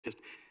Just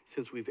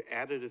since we've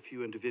added a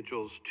few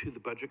individuals to the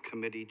budget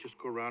committee, just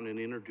go around and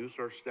introduce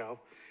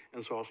ourselves.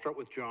 And so I'll start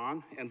with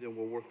John, and then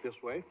we'll work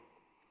this way.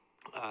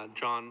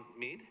 John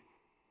Mead.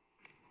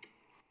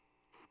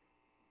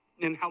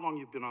 And how long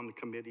you've been on the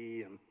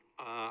committee? And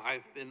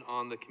I've been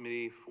on the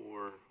committee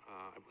for,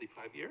 I believe,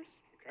 5 years.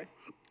 Okay.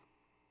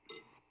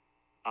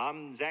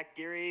 I'm Zach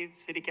Geary,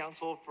 City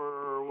Council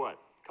for what?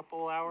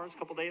 Couple hours,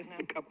 couple days now?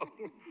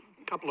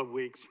 couple of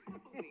weeks.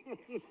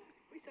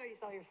 We saw you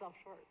sell yourself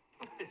short.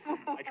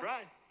 I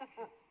tried.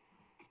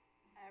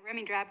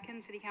 Remy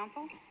Drabkin, City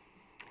Council.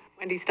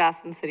 Wendy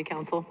Stassen, City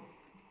Council.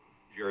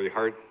 Jerry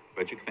Hart,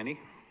 Budget Committee.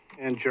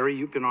 And Jerry,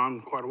 you've been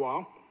on quite a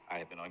while. I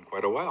have been on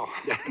quite a while.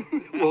 Yeah.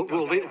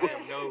 we'll I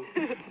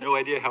have no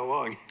idea how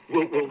long.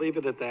 We'll leave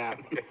it at that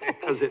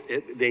because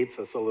it dates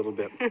us a little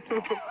bit.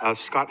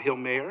 Scott Hill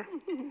Mayor,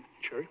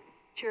 Jerry.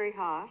 Cherry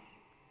Haas.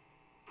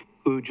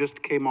 Who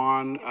just came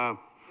on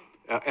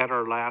at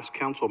our last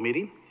council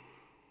meeting.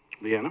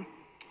 Leanna.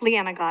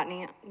 Leanna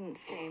Gottney,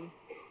 same.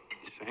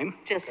 Same.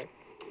 Just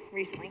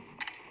recently.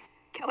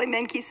 Kelly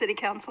Menke, City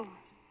Council.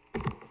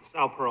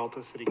 Sal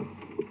Peralta, City.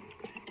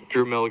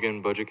 Drew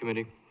Milligan, Budget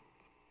Committee.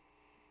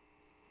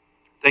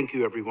 Thank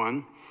you,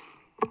 everyone.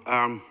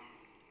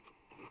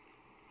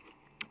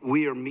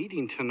 We are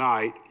meeting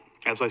tonight,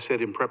 as I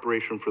said, in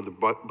preparation for the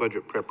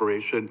budget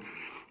preparation.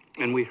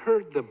 And we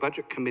heard the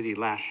budget committee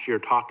last year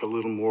talk a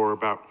little more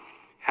about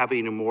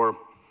having a more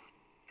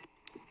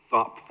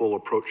thoughtful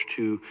approach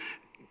to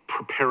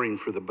preparing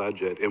for the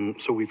budget.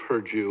 And so we've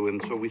heard you. And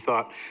so we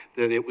thought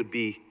that it would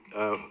be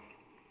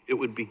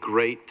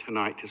great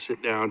tonight to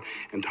sit down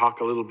and talk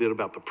a little bit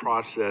about the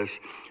process.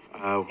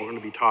 We're going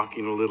to be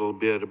talking a little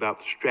bit about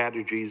the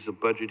strategies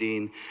of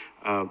budgeting,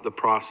 the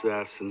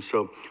process. And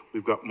so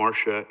we've got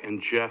Marcia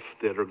and Jeff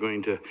that are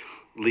going to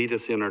lead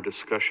us in our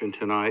discussion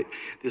tonight.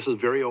 This is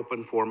very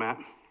open format.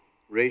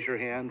 Raise your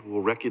hand.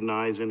 We'll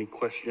recognize any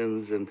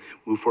questions and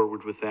move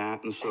forward with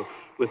that. And so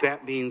with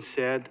that being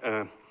said,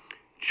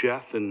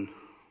 Jeff and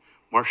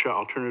Marcia,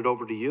 I'll turn it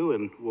over to you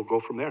and we'll go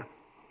from there.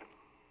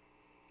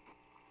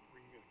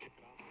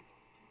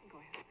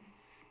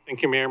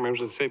 Thank you, Mayor,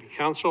 members of the City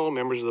Council,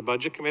 members of the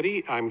Budget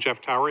Committee. I'm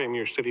Jeff Towery. I'm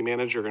your City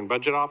Manager and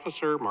Budget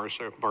Officer.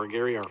 Marcia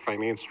Bargary, our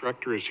Finance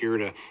Director, is here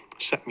to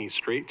set me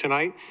straight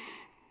tonight.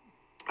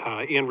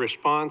 In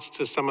response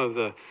to some of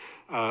the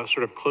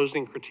sort of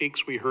closing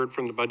critiques we heard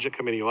from the Budget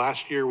Committee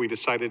last year, we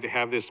decided to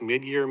have this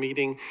mid-year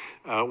meeting.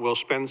 We'll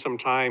spend some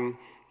time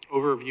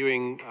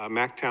overviewing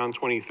MacTown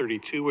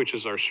 2032, which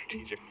is our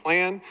strategic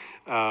plan.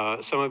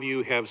 Some of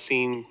you have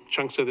seen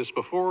chunks of this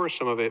before.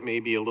 Some of it may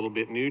be a little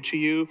bit new to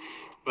you,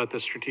 but the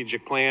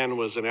strategic plan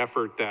was an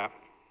effort that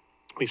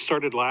we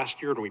started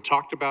last year and we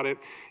talked about it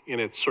in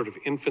its sort of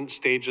infant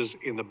stages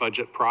in the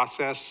budget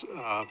process.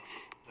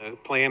 The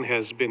plan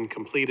has been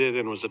completed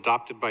and was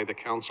adopted by the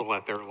council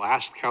at their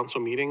last council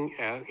meeting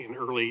in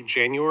early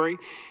January.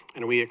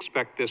 And we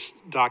expect this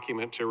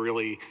document to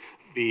really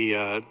be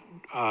a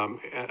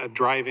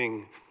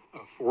driving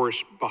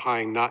force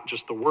behind not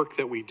just the work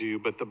that we do,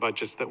 but the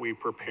budgets that we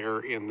prepare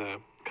in the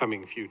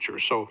coming future.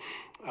 So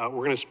we're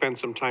going to spend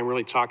some time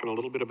really talking a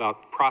little bit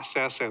about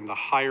process and the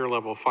higher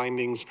level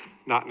findings,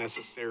 not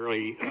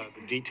necessarily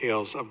the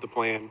details of the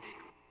plan.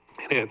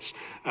 And it's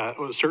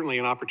certainly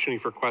an opportunity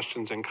for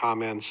questions and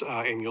comments,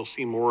 and you'll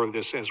see more of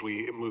this as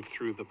we move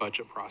through the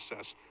budget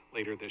process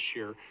later this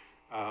year.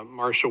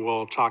 Marcia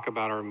will talk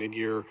about our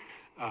mid-year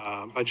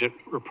budget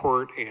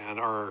report and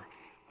our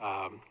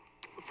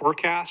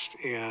forecast,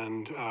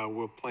 and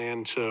we'll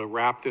plan to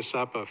wrap this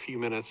up a few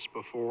minutes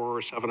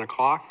before 7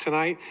 o'clock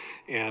tonight,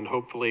 and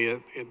hopefully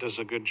it does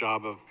a good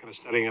job of kind of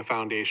setting a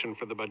foundation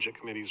for the Budget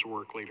Committee's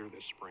work later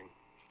this spring.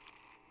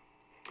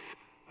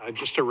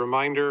 Just a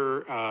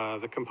reminder,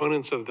 the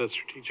components of the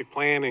strategic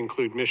plan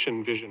include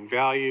mission, vision,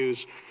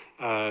 values,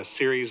 a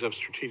series of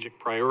strategic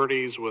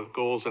priorities with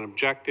goals and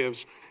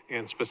objectives,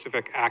 and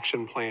specific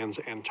action plans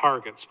and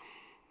targets.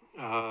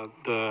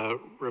 The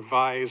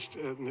revised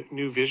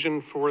new vision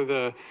for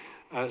the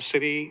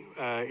city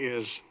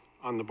is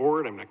on the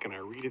board. I'm not going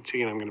to read it to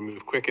you, and I'm going to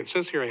move quick. It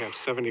says here I have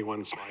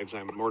 71 slides.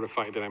 I'm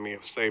mortified that I may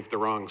have saved the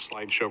wrong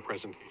slideshow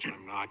presentation.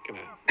 I'm not going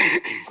to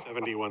read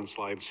 71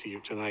 slides to you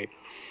tonight.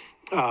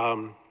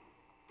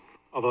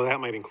 Although that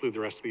might include the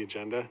rest of the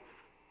agenda.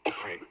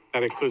 Right,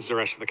 that includes the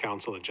rest of the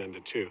council agenda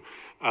too.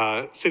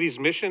 City's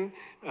mission.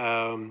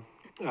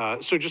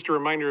 So just a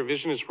reminder, a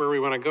vision is where we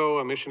want to go.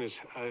 A mission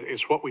is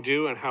what we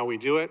do and how we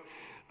do it.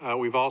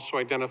 We've also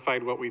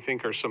identified what we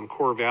think are some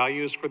core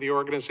values for the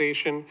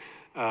organization.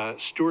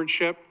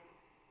 Stewardship,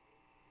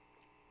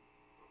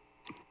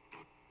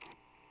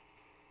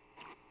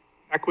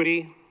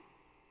 equity,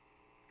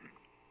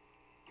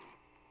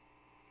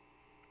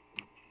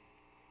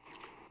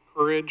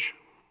 courage,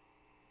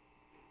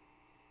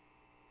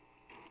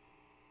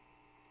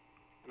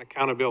 and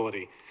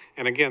accountability.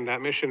 And again,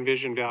 that mission,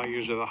 vision,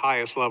 values are the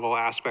highest level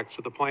aspects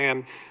of the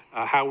plan.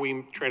 How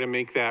we try to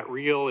make that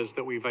real is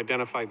that we've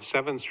identified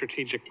 7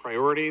 strategic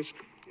priorities.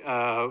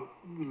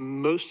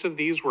 Most of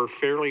these were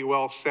fairly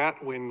well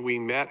set when we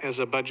met as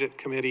a budget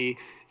committee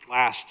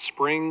last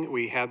spring.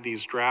 We had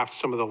these drafts.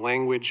 Some of the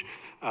language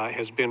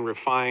has been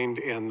refined,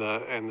 and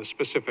the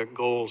specific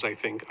goals, I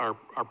think, are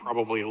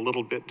probably a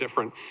little bit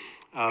different.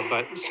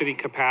 But city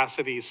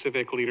capacity,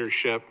 civic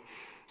leadership,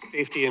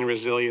 safety and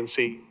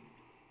resiliency,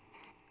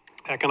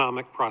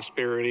 economic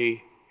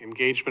prosperity,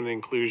 engagement and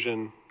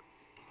inclusion,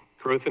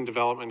 growth and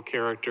development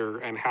character,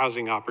 and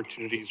housing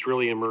opportunities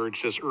really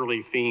emerged as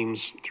early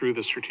themes through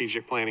the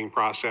strategic planning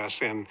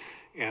process and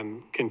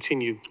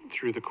continued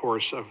through the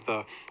course of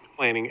the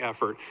planning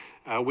effort.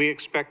 We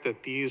expect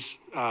that these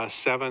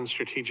 7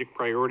 strategic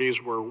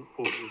priorities will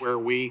be where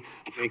we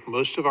make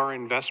most of our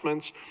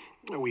investments.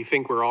 We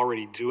think we're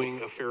already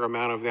doing a fair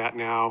amount of that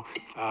now,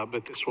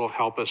 but this will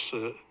help us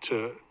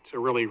to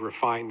really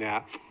refine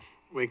that.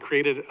 We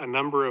created a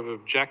number of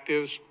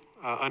objectives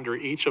under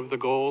each of the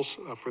goals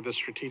for the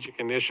strategic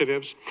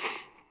initiatives.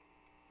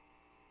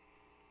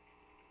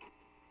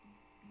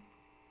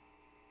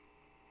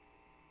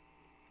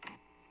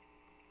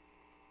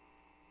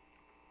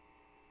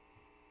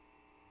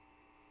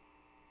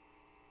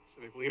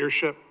 Civic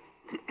leadership,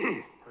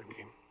 pardon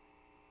me.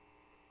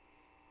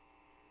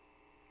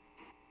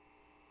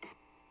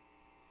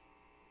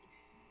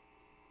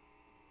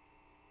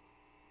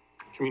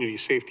 Community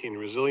safety and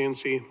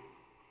resiliency.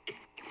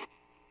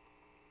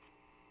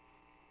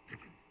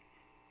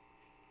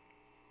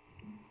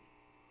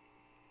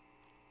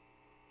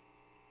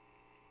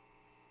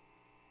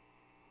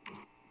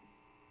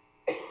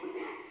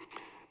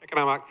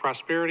 Economic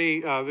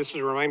prosperity, this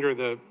is a reminder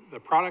the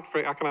product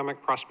for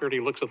economic prosperity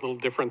looks a little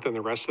different than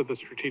the rest of the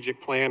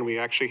strategic plan. We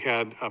actually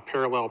had a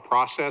parallel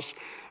process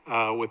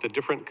with a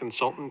different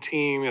consultant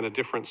team and a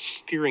different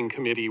steering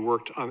committee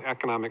worked on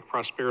economic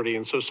prosperity.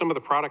 And so some of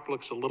the product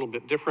looks a little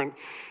bit different.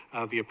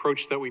 The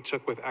approach that we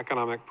took with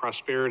economic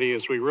prosperity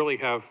is we really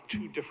have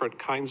 2 different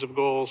kinds of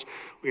goals.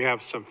 We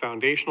have some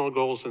foundational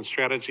goals and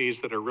strategies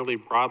that are really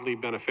broadly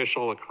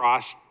beneficial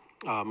across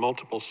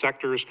multiple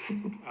sectors.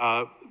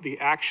 The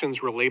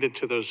actions related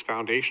to those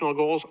foundational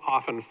goals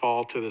often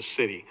fall to the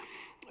city.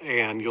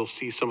 And you'll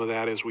see some of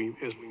that as we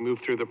move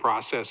through the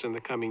process in the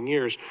coming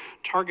years.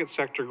 Target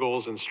sector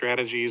goals and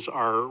strategies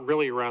are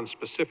really around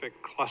specific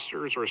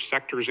clusters or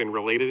sectors in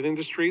related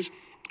industries.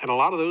 And a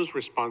lot of those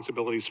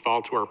responsibilities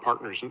fall to our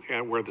partners,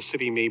 where the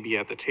city may be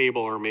at the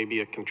table or may be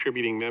a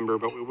contributing member,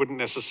 but we wouldn't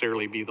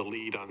necessarily be the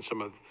lead on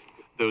some of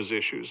those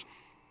issues.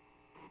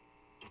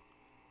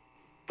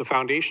 The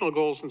foundational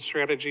goals and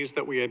strategies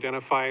that we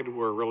identified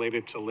were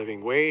related to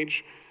living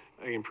wage,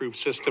 improved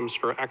systems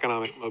for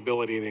economic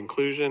mobility and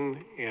inclusion,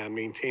 and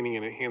maintaining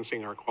and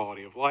enhancing our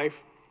quality of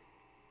life.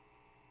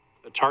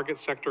 The target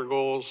sector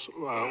goals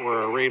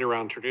were arrayed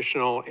around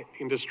traditional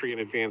industry and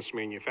advanced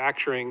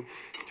manufacturing,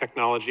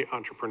 technology,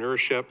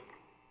 entrepreneurship,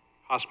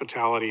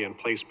 hospitality, and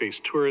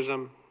place-based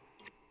tourism,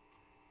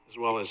 as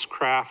well as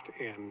craft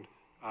and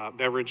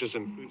beverages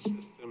and food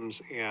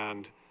systems,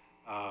 and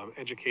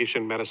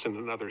education, medicine,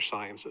 and other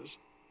sciences.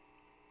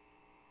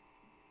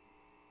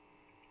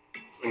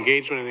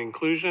 Engagement and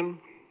inclusion.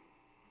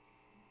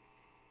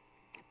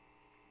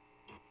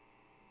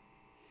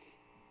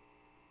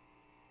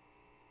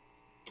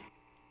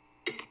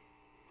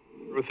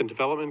 Growth and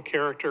development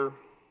character.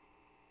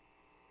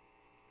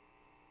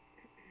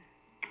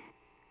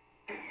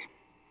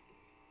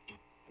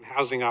 And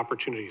housing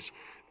opportunities.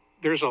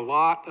 There's a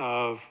lot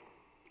of,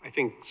 I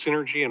think,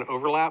 synergy and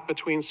overlap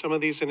between some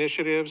of these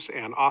initiatives,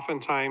 and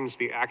oftentimes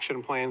the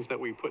action plans that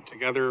we put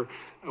together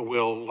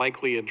will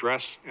likely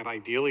address and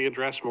ideally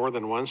address more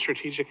than one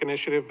strategic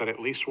initiative, but at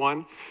least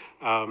one.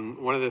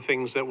 One of the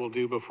things that we'll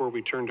do before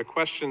we turn to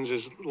questions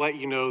is let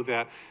you know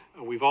that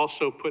we've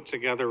also put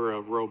together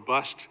a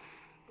robust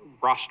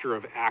roster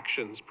of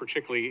actions,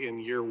 particularly in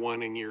year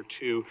 1 and year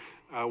 2.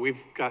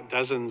 We've got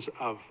dozens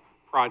of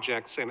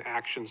projects and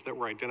actions that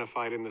were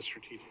identified in the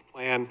strategic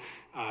plan.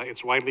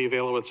 It's widely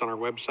available. It's on our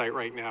website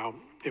right now.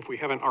 If we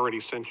haven't already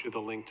sent you the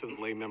link to the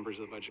lay members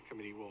of the Budget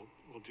Committee,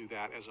 we'll do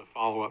that as a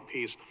follow-up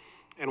piece.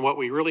 And what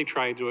we really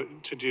tried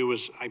to do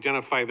was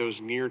identify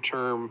those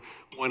near-term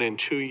 1 and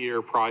 2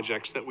 year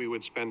projects that we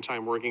would spend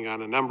time working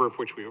on, a number of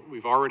which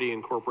we've already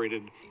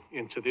incorporated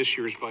into this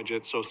year's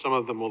budget. So some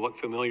of them will look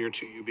familiar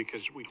to you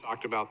because we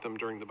talked about them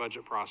during the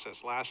budget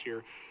process last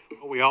year.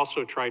 But we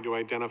also tried to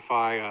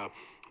identify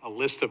a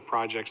list of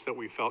projects that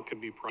we felt could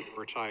be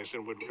prioritized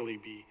and would really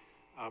be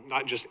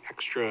not just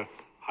extra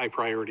high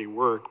priority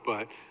work,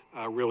 but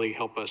really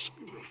help us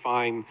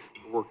refine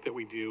the work that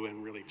we do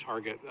and really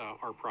target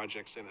our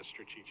projects in a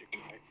strategic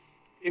way.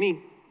 Any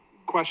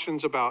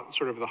questions about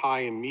sort of the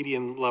high and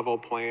medium level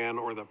plan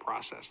or the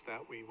process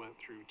that we went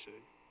through to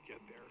get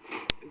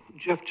there?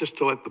 Jeff, just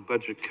to let the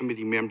Budget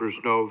Committee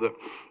members know that,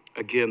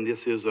 again,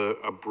 this is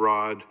a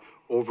broad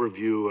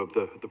overview of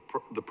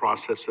the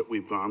process that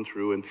we've gone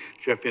through, and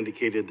Jeff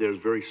indicated there's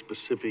very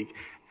specific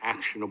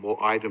actionable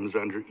items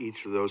under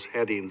each of those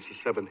headings, the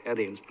 7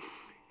 headings.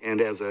 And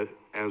as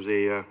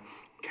a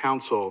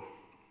council,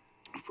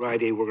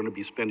 Friday we're going to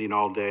be spending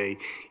all day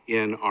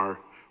in our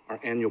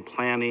annual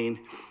planning,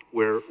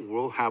 where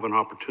we'll have an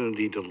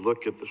opportunity to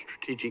look at the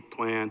strategic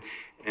plan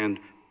and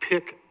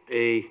pick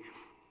a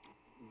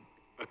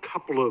a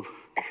couple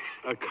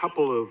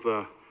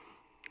of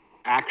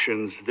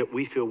actions that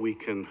we feel we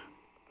can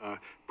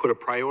put a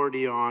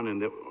priority on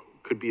and that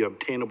could be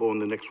obtainable in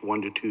the next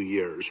 1 to 2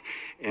 years.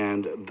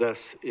 And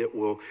thus it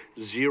will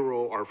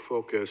zero our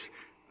focus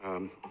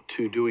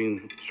to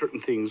doing certain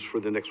things for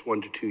the next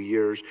 1 to 2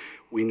 years.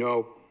 We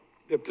know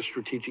that the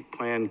strategic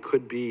plan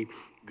could be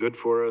good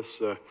for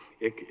us.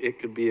 It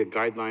could be a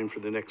guideline for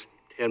the next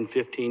 10,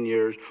 15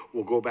 years.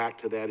 We'll go back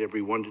to that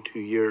every 1 to 2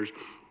 years,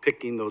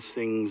 picking those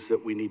things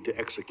that we need to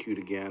execute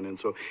again. And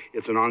so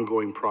it's an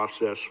ongoing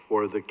process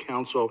for the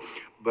council.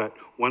 But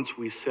once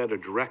we set a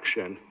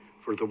direction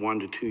for the 1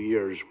 to 2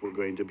 years, we're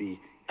going to be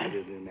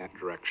headed in that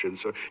direction.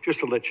 So just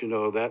to let you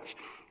know, that's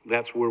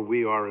where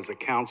we are as a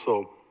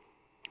council.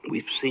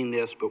 We've seen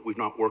this, but we've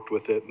not worked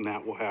with it, and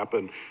that will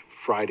happen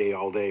Friday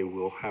all day.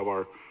 We'll have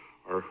our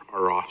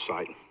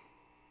offsite.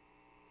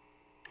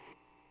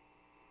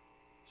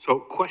 So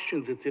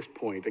questions at this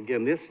point.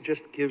 Again, this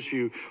just gives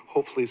you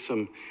hopefully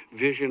some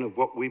vision of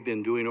what we've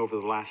been doing over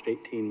the last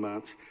 18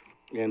 months,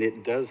 and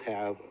it does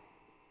have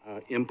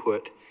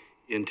input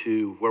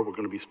into where we're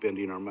going to be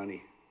spending our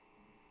money.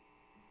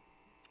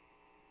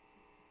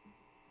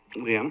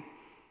 Leanna?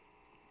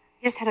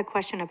 I just had a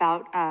question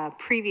about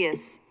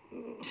previous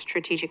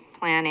strategic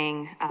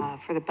planning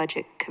for the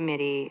budget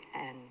committee,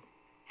 and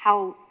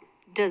how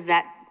does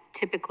that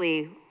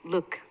typically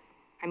look?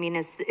 I mean,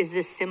 is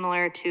this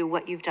similar to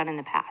what you've done in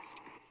the past?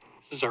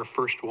 This is our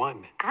first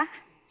one. Ah.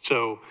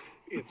 So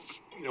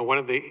it's, one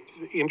of the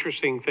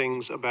interesting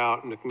things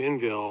about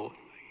McMinnville,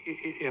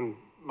 in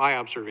my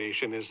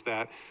observation, is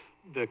that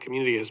the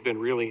community has been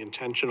really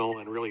intentional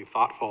and really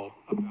thoughtful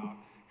about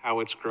how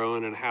it's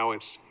grown and how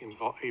it's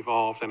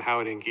evolved and how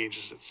it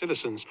engages its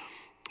citizens.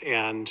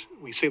 And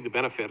we see the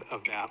benefit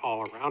of that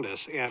all around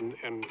us. And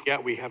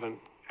yet we haven't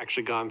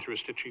actually gone through a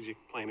strategic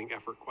planning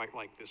effort quite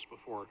like this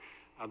before.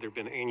 There have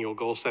been annual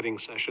goal setting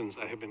sessions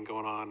that have been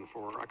going on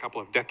for a couple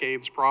of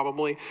decades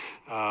probably.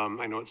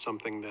 I know it's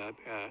something that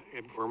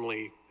Ed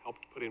Wormley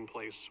helped put in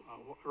place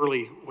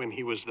early when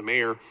he was the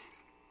mayor.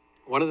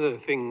 One of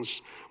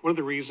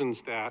the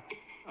reasons that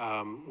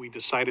we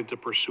decided to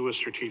pursue a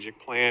strategic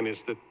plan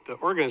is that the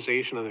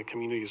organization and the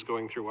community is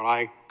going through what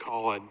I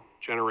call a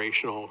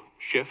generational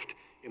shift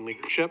in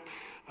leadership.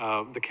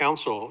 The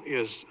council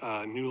is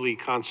a newly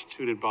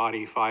constituted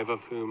body, 5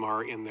 of whom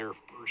are in their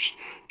first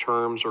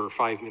terms or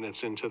 5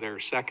 minutes into their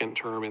second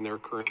term in their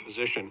current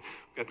position.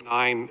 We've got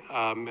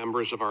 9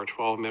 members of our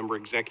 12-member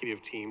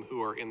executive team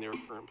who are in their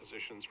current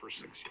positions for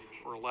 6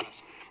 years or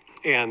less.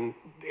 And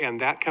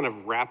that kind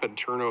of rapid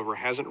turnover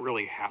hasn't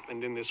really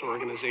happened in this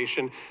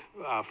organization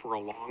for a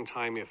long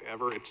time, if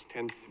ever. It's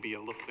tended to be a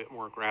little bit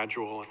more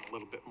gradual and a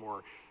little bit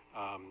more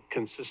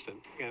consistent.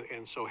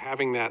 And so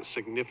having that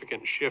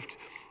significant shift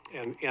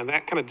and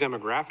that kind of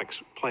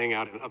demographics playing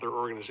out in other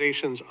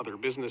organizations, other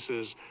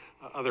businesses,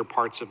 other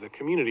parts of the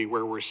community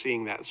where we're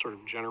seeing that sort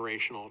of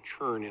generational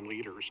churn in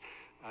leaders.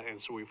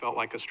 And so we felt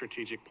like a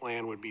strategic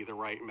plan would be the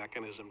right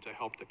mechanism to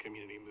help the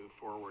community move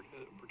forward,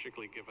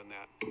 particularly given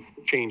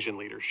that change in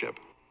leadership.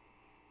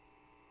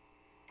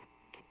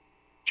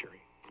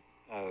 Jerry.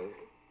 So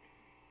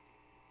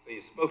you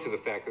spoke to the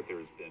fact that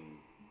there's been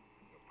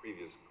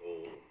previous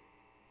goal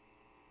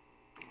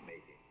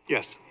making.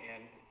 Yes.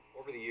 And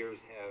over the years,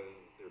 has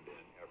there been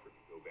an effort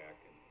to go back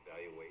and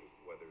evaluate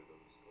whether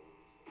those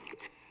goals have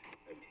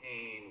been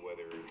attained,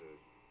 whether the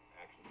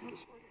actions of the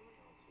city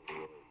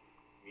council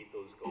meet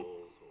those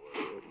goals,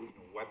 or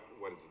what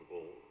is the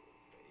goal?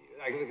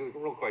 I think the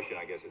real question,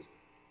 I guess, is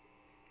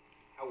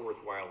how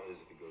worthwhile is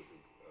it to go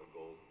through a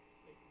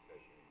goal-making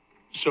session?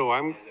 So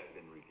I'm Has that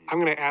been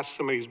reviewed? going to ask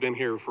somebody who's been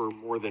here for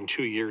more than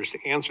 2 years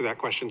to answer that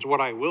question. So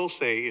what I will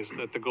say is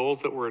that the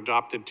goals that were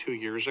adopted 2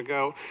 years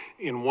ago,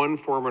 in one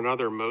form or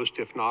another, most,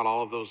 if not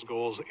all of those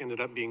goals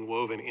ended up being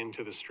woven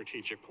into the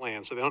strategic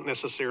plan. So they don't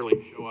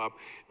necessarily show up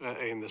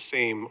in the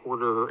same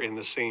order or in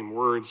the same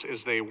words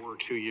as they were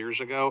 2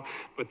 years ago.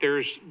 But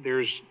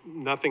there's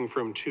nothing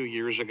from 2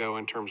 years ago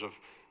in terms of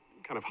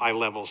kind of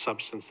high-level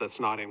substance that's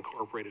not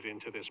incorporated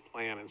into this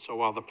plan. And so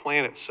while the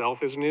plan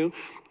itself is new,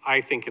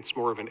 I think it's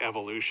more of an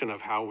evolution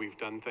of how we've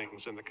done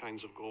things and the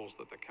kinds of goals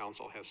that the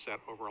council has set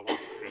over a long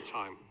period of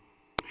time.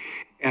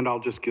 And I'll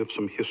just give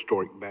some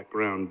historic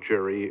background,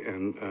 Jerry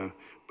and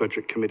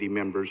budget committee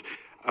members.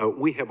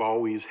 We have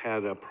always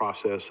had a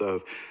process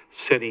of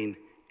setting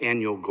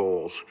annual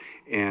goals,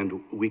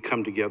 and we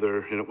come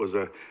together, and it was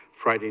a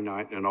Friday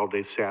night and an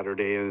all-day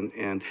Saturday,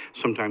 and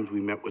sometimes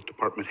we met with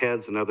department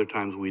heads and other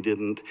times we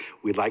didn't.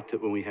 We liked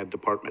it when we had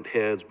department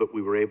heads, but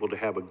we were able to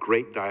have a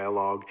great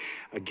dialogue.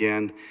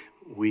 Again,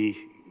 we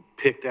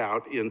picked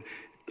out in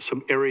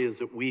some areas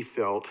that we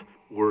felt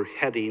were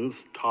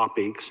headings,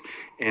 topics,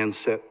 and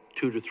set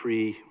 2 to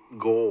 3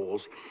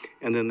 goals.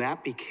 And then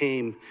that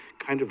became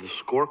kind of the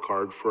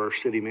scorecard for our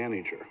city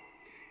manager.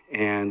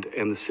 And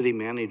the city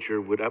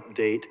manager would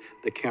update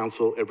the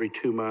council every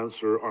 2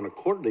 months or on a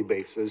quarterly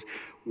basis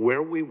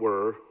where we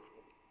were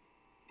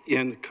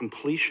in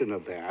completion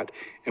of that.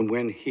 And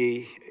when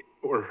he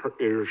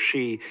or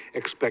she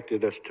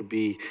expected us to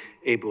be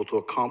able to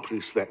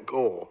accomplish that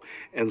goal.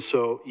 And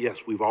so,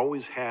 yes, we've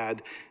always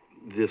had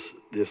this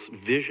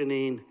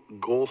visioning,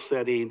 goal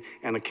setting,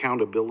 and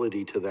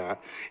accountability to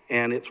that.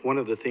 And it's one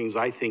of the things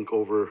I think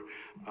over,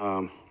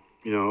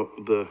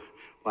 the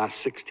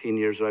last 16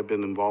 years that I've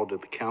been involved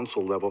at the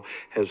council level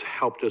has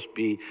helped us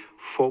be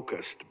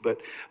focused. But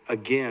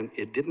again,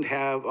 it didn't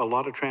have a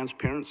lot of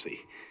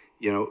transparency.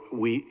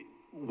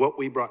 What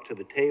we brought to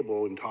the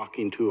table in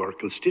talking to our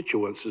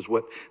constituents is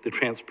what the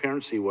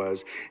transparency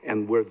was,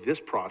 and where this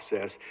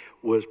process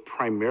was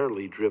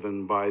primarily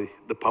driven by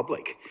the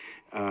public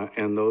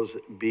and those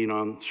being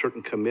on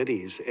certain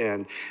committees.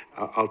 And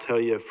I'll tell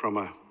you, from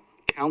a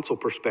council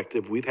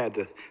perspective, we've had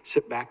to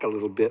sit back a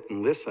little bit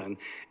and listen,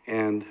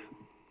 and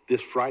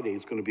this Friday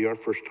is going to be our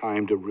first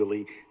time to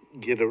really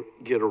get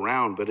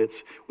around, but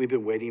we've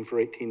been waiting for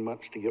 18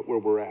 months to get where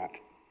we're at.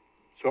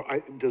 So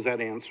does that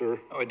answer?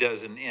 Oh, it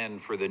does.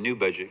 And for the new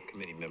budget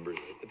committee members,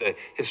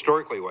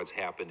 historically what's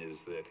happened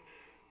is that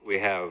we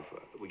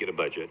get a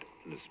budget,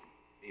 and it's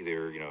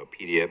either, a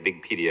PDF,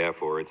 big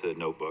PDF, or it's a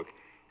notebook,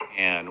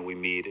 and we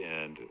meet,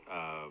 and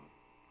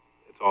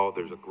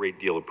there's a great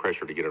deal of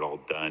pressure to get it all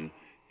done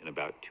in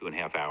about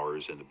 2.5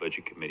 hours, and the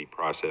budget committee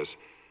process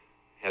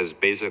has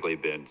basically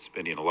been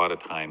spending a lot of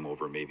time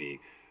over maybe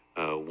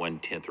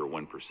 1/10 or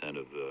 1%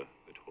 of the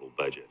total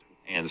budget.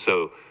 And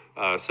so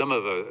some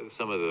of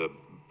the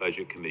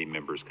budget committee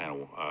members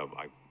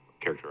I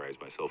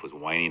characterized myself as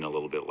whining a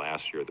little bit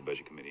last year at the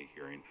budget committee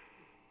hearing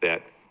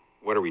that,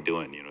 what are we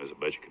doing, as a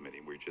budget committee?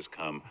 We just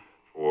come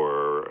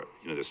for,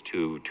 this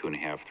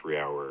 2.5, 3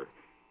 hour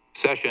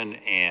session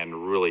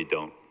and really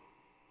don't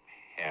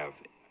have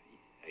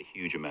a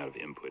huge amount of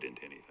input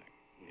into anything.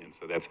 And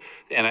so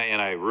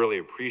and I really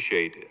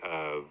appreciate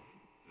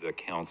the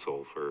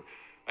council for,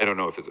 I don't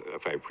know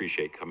if I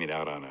appreciate coming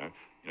out on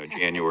a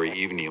January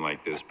evening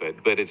like this,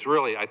 but it's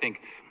really, I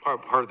think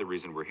part of the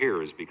reason we're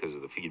here is because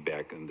of the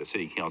feedback, and the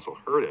city council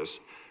heard us,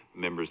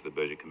 members of the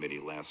budget committee,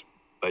 last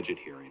budget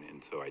hearing,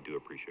 and so I do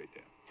appreciate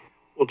that.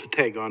 Well, to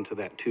tag on to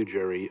that too,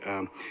 Jerry,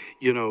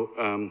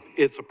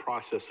 it's a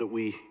process that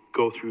we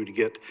go through to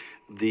get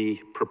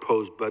the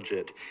proposed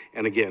budget.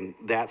 And again,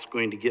 that's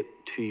going to get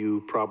to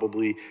you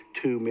probably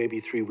 2, maybe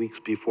 3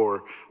 weeks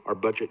before our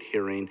budget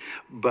hearing.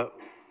 But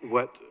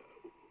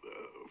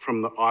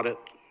from the audit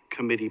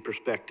committee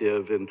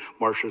perspective, and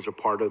Marcia's a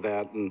part of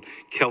that, and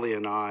Kelly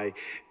and I,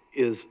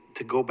 is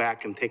to go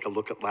back and take a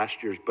look at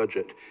last year's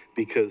budget,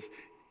 because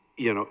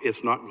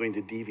it's not going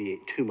to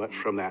deviate too much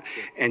from that.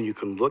 And you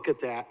can look at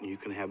that, and you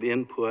can have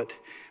input,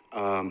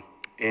 and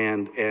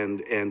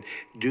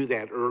do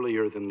that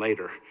earlier than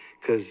later.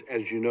 Because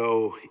as you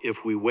know,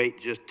 if we wait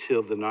just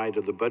till the night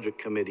of the budget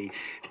committee,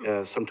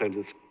 sometimes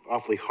it's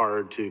awfully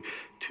hard to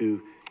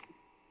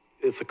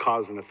it's a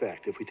cause and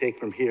effect. If we take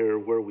from here,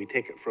 where we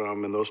take it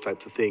from, and those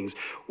types of things,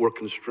 we're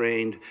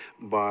constrained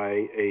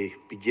by a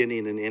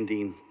beginning and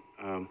ending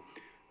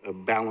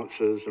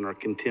balances, and our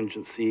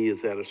contingency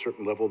is at a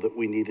certain level that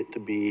we need it to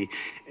be.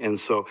 And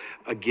so,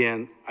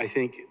 again, I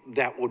think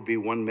that would be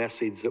one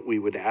message that we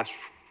would ask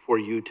for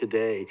you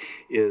today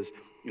is,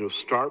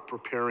 start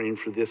preparing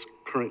for this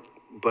current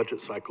budget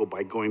cycle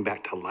by going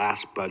back to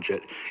last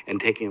budget and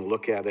taking a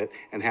look at it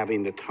and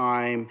having the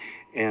time,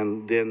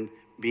 and then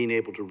being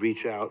able to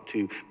reach out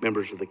to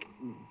members of the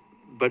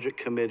budget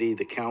committee,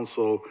 the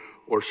council,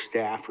 or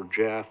staff, or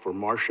Jeff, or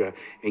Marcia,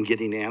 and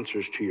getting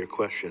answers to your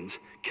questions.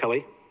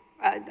 Kelly?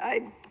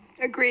 I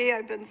agree.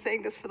 I've been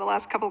saying this for the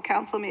last couple of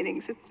council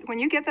meetings. When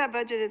you get that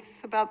budget,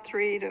 it's about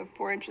 3 to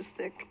 4 inches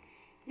thick.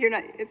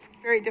 It's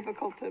very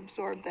difficult to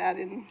absorb that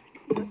in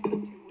less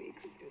than 2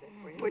 weeks,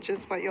 which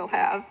is what you'll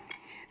have.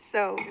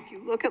 So if you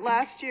look at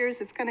last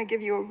year's, it's going to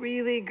give you a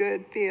really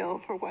good feel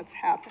for what's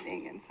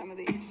happening in some of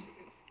the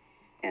issues.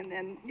 And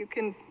then you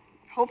can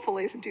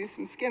hopefully do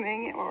some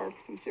skimming or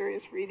some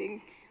serious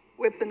reading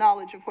with the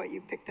knowledge of what you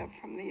picked up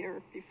from the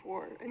year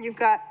before. And you've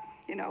got,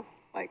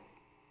 like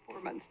 4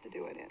 months to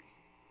do it in.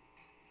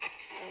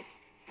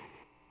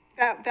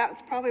 So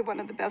that's probably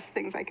one of the best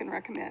things I can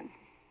recommend.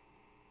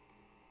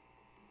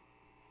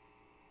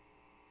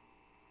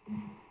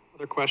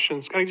 Other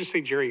questions? Can I just say,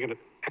 Jerry, you got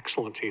an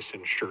excellent taste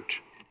in a shirt.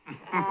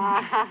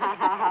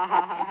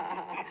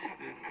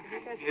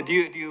 Do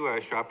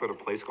you shop at a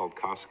place called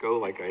Costco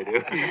like I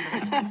do?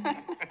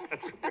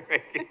 That's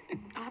right.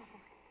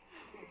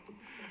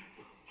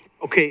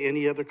 Okay,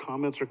 any other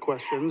comments or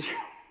questions?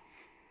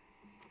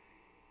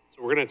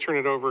 So we're going to turn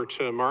it over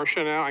to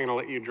Marcia now. I'm going to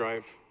let you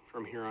drive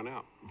from here on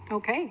out.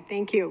 Okay,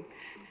 thank you.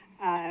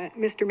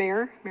 Mr.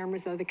 Mayor,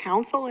 members of the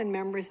council, and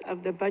members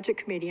of the budget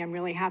committee, I'm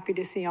really happy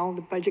to see all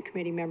the budget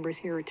committee members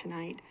here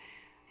tonight.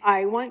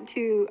 I want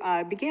to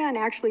begin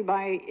actually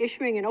by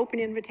issuing an open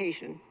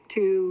invitation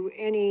to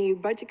any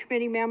budget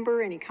committee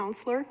member, any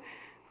counselor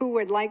who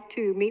would like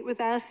to meet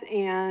with us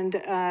and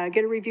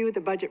get a review of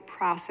the budget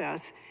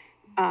process.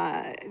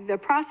 The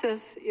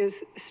process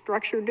is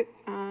structured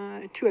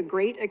to a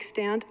great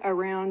extent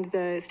around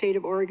the state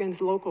of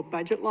Oregon's local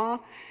budget law.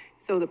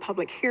 So the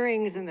public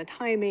hearings and the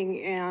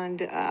timing,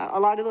 and a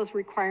lot of those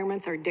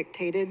requirements are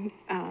dictated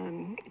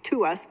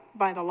to us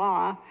by the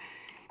law.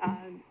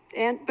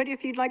 But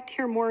if you'd like to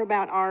hear more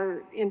about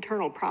our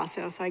internal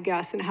process, I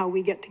guess, and how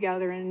we get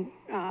together and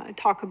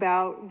talk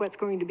about what's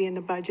going to be in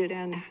the budget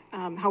and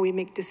how we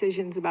make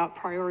decisions about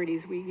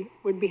priorities, we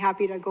would be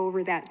happy to go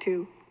over that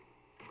too.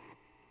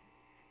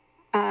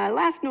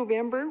 Last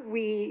November,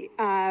 we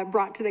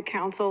brought to the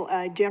council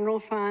a general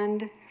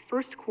fund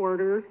first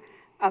quarter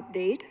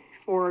update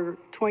for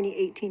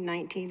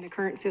 2018-19, the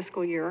current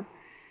fiscal year.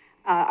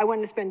 I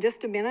wanted to spend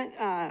just a minute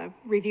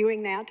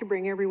reviewing that to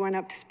bring everyone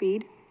up to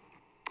speed.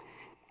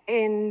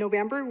 In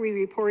November, we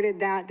reported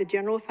that the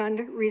general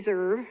fund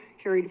reserve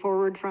carried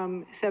forward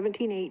from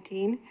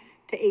 17-18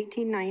 to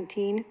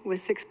 18-19 was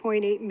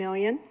 6.8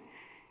 million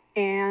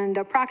and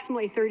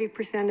approximately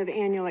 30% of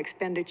annual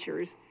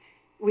expenditures.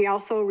 We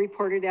also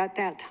reported at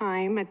that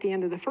time, at the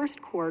end of the first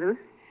quarter,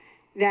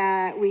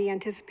 that we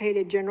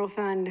anticipated general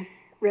fund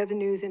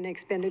revenues and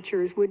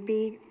expenditures would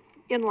be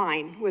in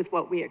line with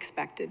what we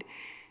expected.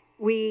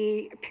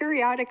 We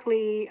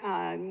periodically,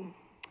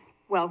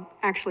 well,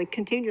 actually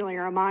continually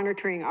are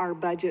monitoring our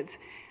budgets.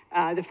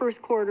 The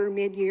first quarter,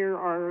 mid-year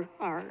are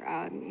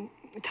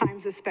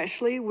times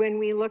especially when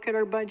we look at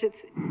our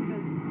budgets,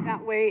 because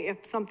that way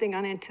if something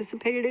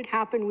unanticipated had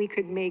happened, we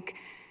could make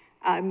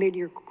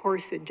mid-year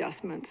course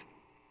adjustments.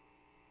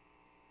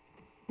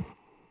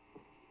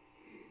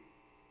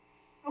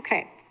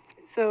 Okay,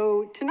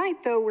 so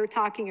tonight though, we're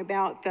talking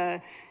about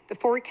the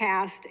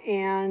forecast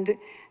and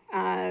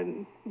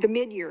the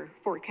mid-year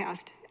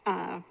forecast.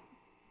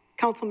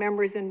 Council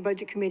members and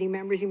budget committee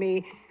members, you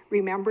may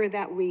remember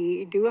that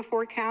we do a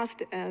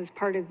forecast as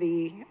part of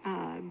the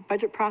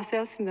budget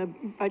process. In the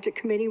budget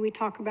committee, we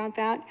talk about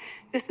that.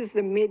 This is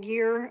the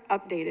mid-year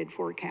updated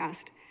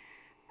forecast.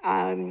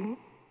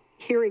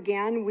 Here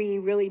again, we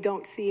really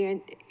don't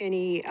see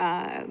any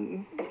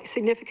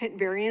significant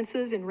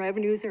variances in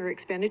revenues or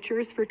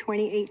expenditures for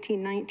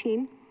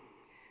 2018-19.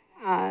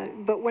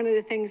 But one of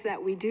the things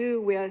that we do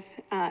with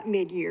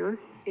mid-year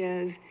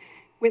is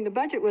when the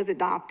budget was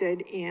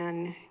adopted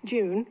in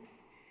June,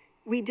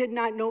 we did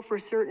not know for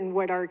certain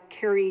what our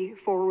carry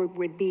forward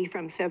would be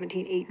from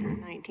 17,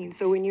 18, 19.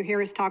 So when you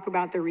hear us talk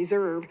about the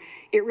reserve,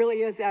 it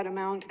really is that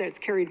amount that's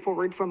carried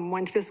forward from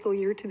one fiscal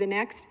year to the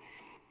next.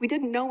 We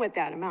didn't know what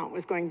that amount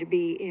was going to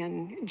be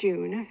in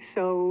June.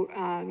 So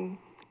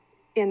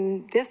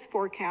in this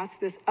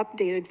forecast, this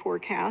updated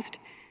forecast,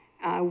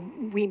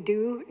 we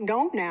do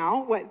know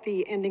now what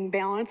the ending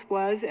balance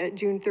was at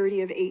June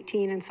 30 of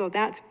 18, and so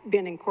that's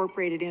been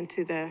incorporated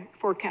into the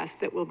forecast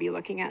that we'll be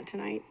looking at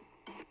tonight.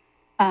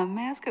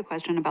 May I ask a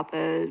question about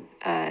the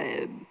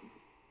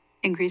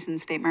increase in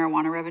state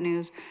marijuana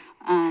revenues?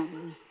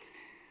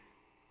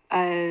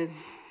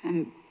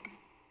 And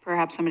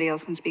perhaps somebody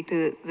else can speak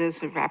to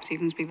this, or perhaps you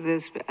can speak to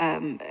this,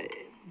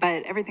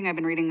 but everything I've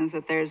been reading is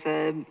that there's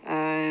a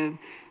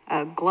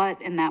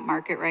glut in that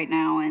market right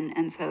now,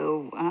 and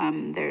so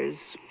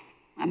there's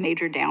a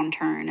major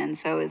downturn, and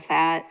so is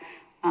that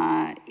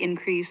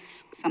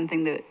increase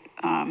something that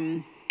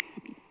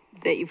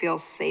that you feel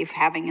safe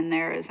having in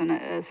there as an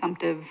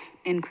assumptive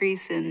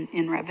increase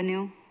in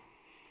revenue?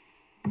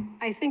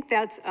 I think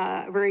that's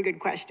a very good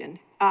question.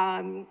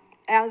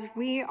 As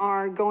we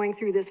are going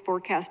through this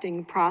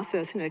forecasting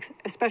process, and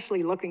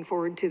especially looking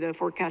forward to the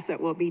forecast that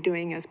we'll be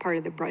doing as part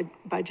of the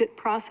budget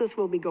process,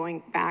 we'll be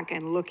going back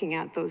and looking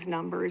at those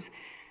numbers.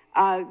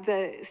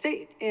 The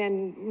state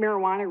and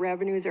marijuana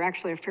revenues are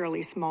actually a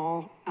fairly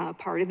small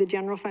part of the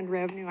general fund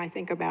revenue, I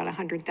think about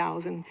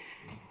 100,000.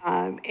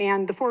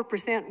 And the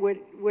 4%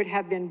 would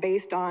have been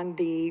based on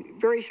the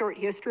very short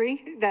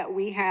history that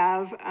we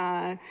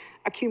have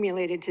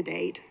accumulated to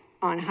date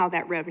on how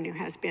that revenue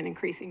has been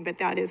increasing. But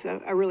that is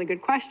a really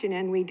good question,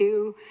 and we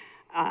do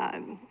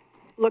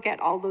look at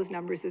all those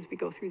numbers as we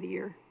go through the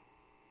year.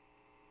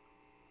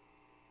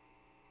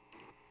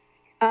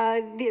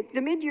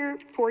 The mid-year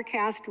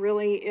forecast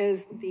really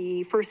is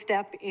the first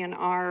step in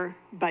our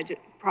budget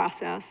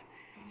process.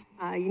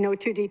 You know,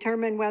 to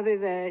determine whether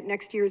the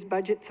next year's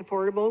budget's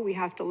affordable, we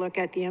have to look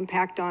at the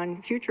impact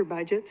on future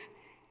budgets,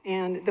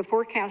 and the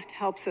forecast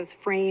helps us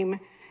frame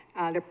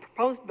the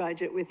proposed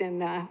budget within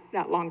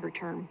that longer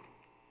term.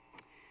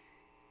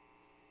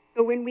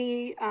 So when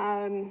we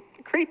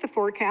create the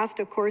forecast,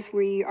 of course,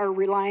 we are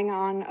relying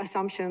on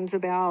assumptions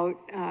about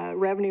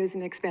revenues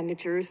and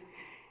expenditures.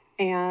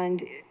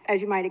 And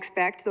as you might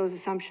expect, those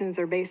assumptions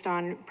are based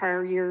on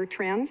prior year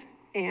trends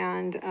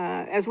and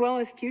as well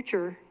as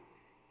future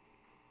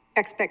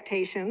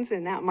expectations,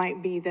 and that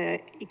might be the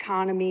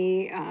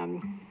economy,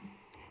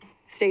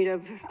 state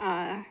of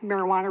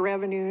marijuana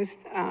revenues,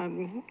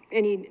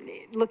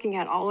 looking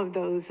at all of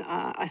those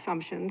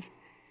assumptions.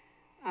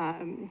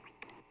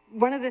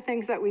 One of the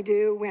things that we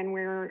do when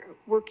we're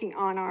working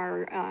on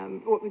our,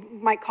 what we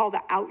might call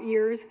the out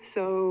years,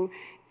 so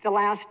the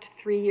last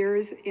 3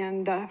 years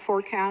in the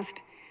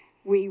forecast,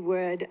 we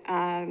would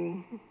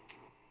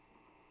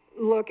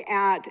look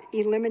at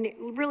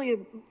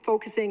really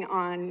focusing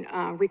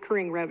on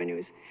recurring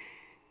revenues.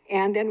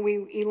 And then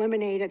we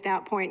eliminate at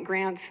that point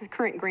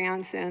current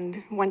grants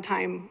and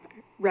one-time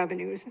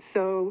revenues.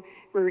 So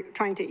we're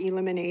trying to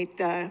eliminate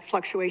the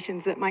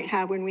fluctuations that might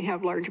have when we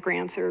have large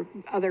grants or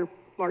other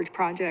large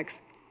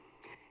projects.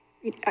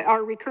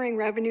 Our recurring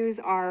revenues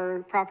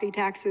are property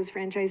taxes,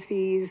 franchise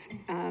fees,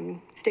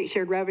 state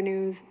shared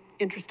revenues,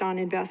 interest on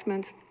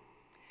investments.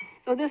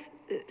 So this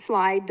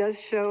slide does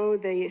show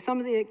some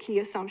of the key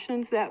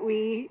assumptions that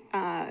we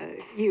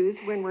use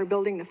when we're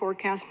building the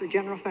forecast for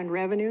general fund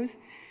revenues.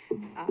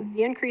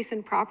 The increase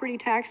in property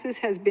taxes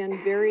has been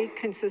very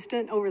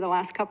consistent over the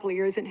last couple of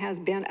years and has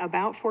been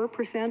about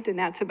 4%, and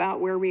that's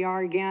about where we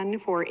are again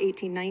for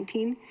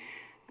 18-19.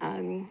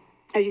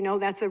 As you know,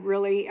 that's a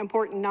really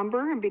important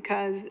number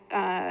because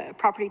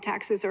property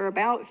taxes are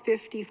about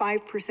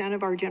 55%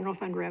 of our general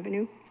fund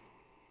revenue.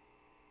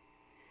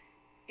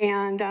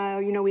 And,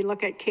 you know, we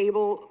look at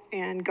cable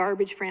and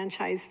garbage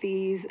franchise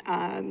fees.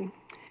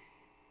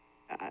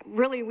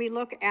 Really, we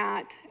look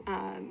at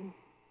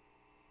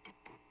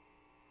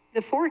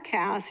the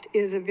forecast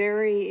is a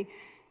very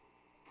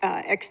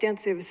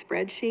extensive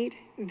spreadsheet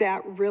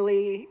that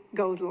really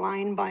goes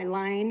line by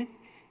line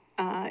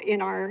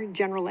in our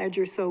general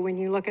ledger. So when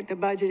you look at the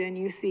budget and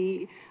you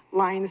see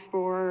lines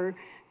for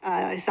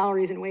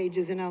salaries and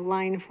wages and a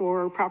line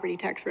for property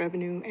tax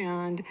revenue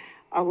and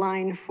a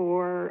line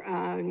for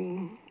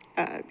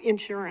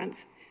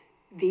insurance,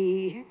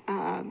 the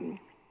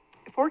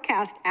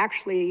forecast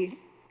actually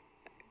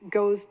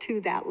goes to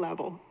that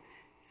level.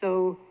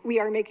 So we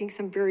are making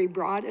some very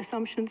broad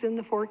assumptions in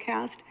the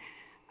forecast,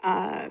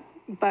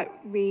 but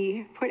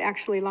we put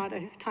actually a lot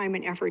of time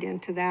and effort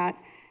into that.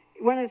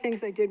 One of the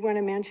things I did want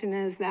to mention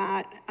is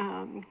that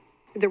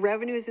the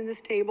revenues in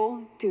this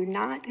table do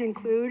not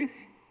include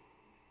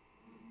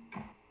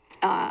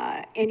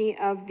any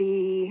of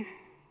the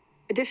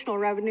additional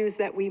revenues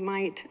that we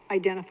might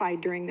identify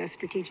during the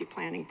strategic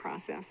planning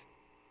process.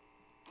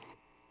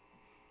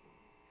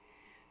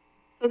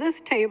 So this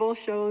table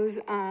shows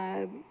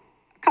a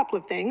couple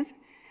of things.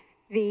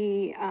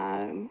 The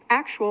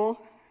actual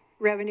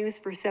revenues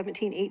for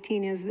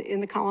 17-18 is in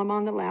the column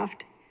on the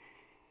left.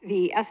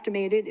 The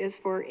estimated is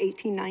for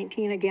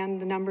 18-19, again,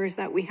 the numbers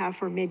that we have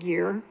for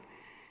mid-year.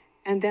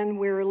 And then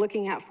we're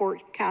looking at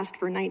forecast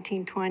for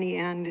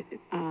 19-20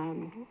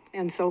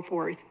 and so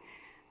forth.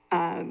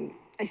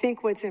 I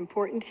think what's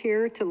important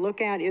here to look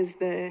at is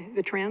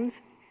the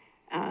trends.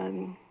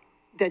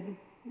 The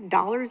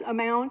dollars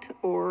amount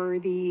or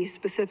the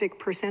specific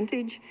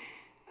percentage.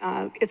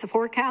 It's a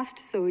forecast,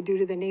 so due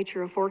to the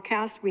nature of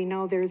forecast, we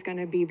know there's going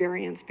to be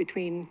variance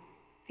between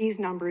these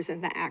numbers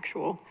and the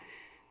actual.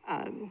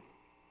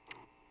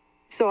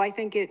 So I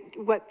think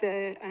what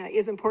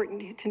is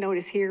important to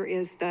notice here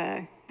is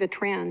the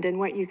trend, and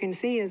what you can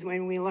see is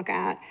when we look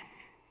at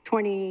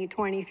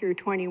 2020 through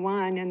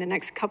 21 and the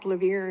next couple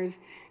of years,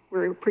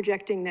 we're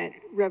projecting that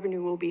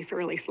revenue will be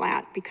fairly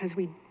flat because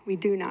we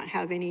do not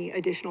have any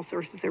additional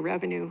sources of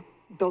revenue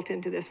built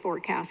into this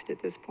forecast at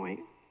this point.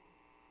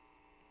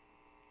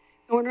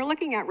 So when we're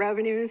looking at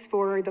revenues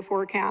for the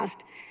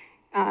forecast,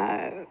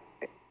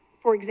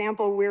 for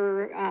example,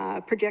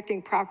 we're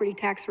projecting property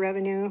tax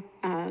revenue.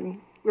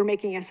 We're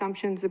making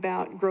assumptions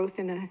about growth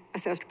in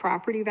assessed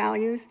property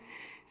values.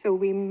 So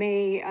we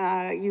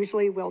may,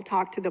 usually we'll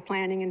talk to the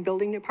planning and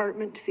building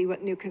department to see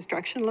what new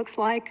construction looks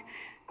like.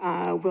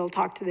 We'll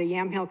talk to the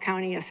Yamhill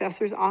County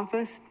Assessor's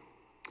Office.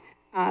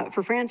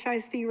 For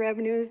franchise fee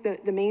revenues,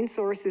 the main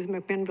source is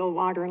McMinnville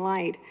Water and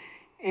Light.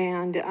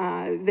 And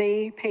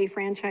they pay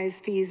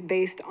franchise fees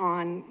based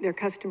on their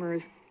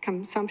customers'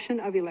 consumption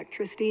of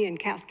electricity, and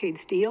Cascade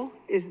Steel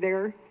is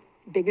their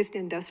biggest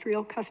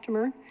industrial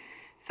customer.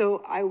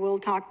 So I will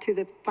talk to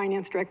the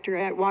finance director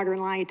at Water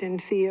and Light and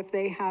see if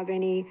they have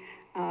any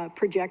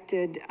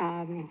projected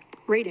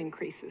rate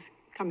increases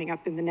coming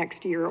up in the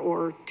next year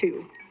or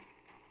two.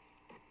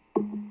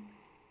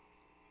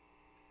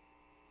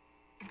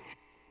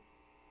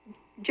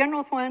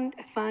 General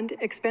fund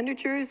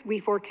expenditures, we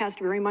forecast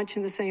very much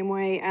in the same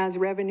way as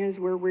revenues,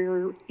 where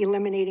we're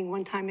eliminating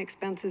one-time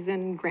expenses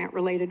and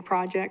grant-related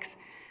projects.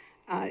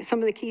 Some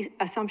of the key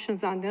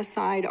assumptions on this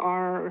side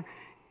are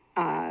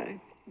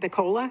the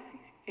COLA,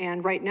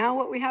 and right now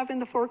what we have in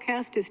the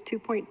forecast is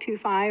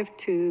 2.25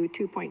 to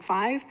 2.5.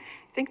 I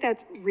think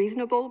that's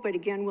reasonable, but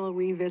again, we'll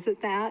revisit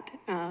that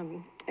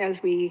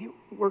as we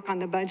work on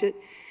the budget.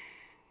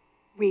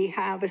 We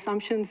have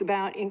assumptions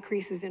about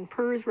increases in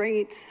PERS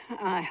rates,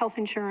 health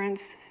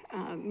insurance,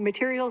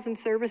 materials and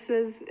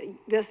services.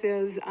 This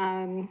is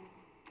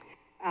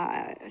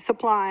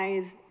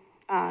supplies,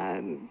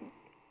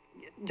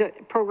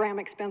 program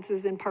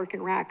expenses in Park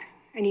and Rec,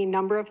 any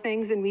number of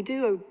things. And we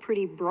do a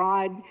pretty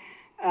broad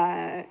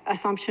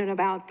assumption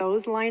about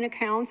those line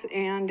accounts.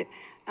 And,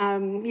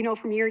 you know,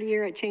 from year to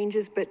year it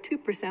changes, but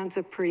 2% is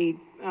a pretty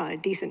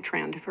decent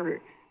trend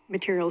for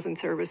materials and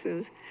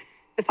services.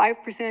 The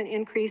 5%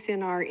 increase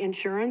in our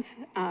insurance,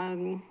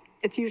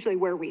 it's usually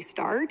where we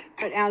start,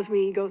 but as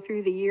we go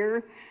through the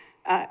year,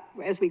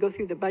 as we go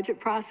through the budget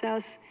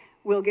process,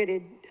 we'll get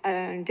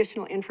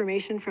additional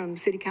information from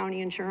city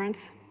county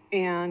insurance,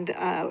 and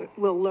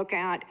we'll look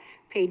at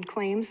paid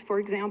claims, for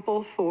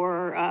example,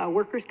 for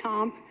workers'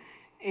 comp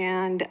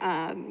and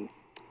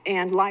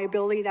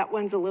liability. That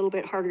one's a little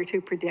bit harder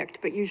to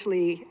predict, but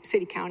usually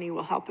city county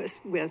will help us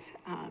with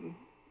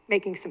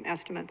making some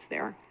estimates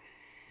there.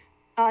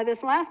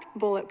 This last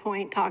bullet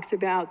point talks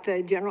about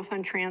the general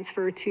fund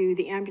transfer to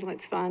the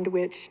ambulance fund,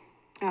 which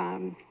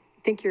I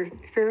think you're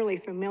fairly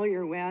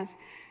familiar with.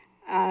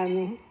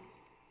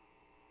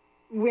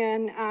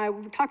 When I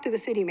talked to the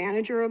city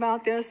manager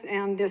about this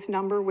and this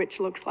number, which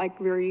looks like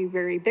very,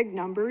 very big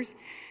numbers,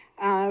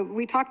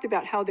 we talked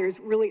about how there's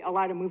really a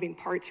lot of moving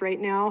parts right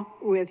now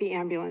with the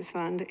ambulance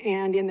fund.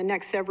 And in the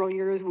next several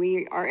years,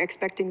 we are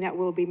expecting that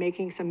we'll be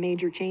making some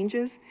major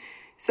changes.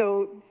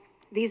 So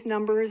these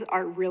numbers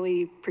are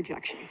really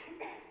projections.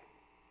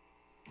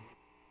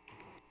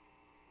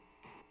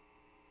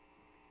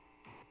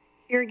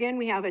 Here again,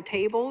 we have a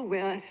table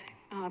with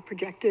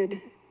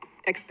projected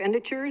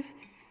expenditures.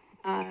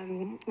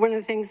 One of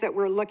the things that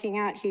we're looking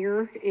at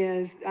here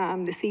is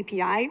the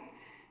CPI,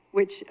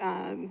 which,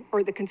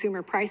 or the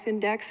Consumer Price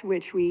Index,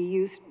 which we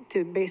use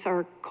to base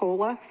our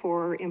COLA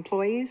for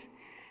employees.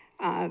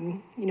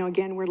 You know,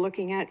 again, we're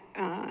looking at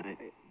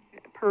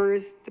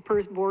PERS. The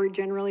PERS board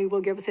generally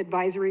will give us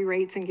advisory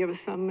rates and give us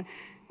some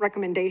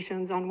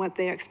recommendations on what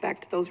they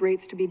expect those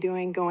rates to be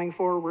doing going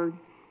forward.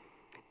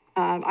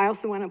 I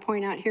also want to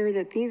point out here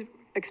that these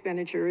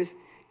expenditures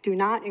do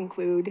not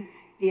include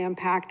the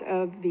impact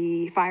of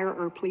the fire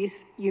or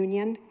police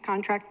union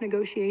contract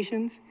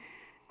negotiations.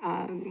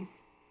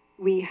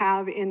 We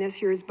have in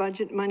this year's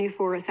budget money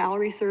for a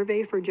salary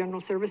survey for general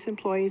service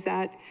employees,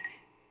 that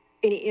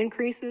any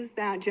increases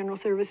that general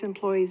service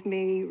employees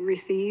may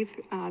receive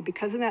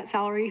because of that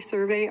salary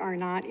survey are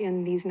not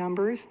in these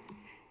numbers.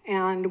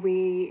 And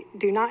we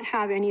do not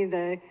have any of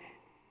the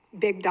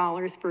big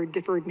dollars for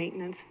deferred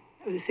maintenance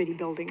of the city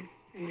building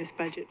in this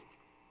budget.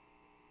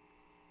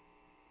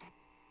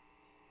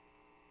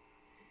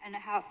 And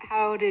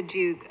how did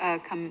you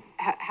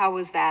how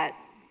was that,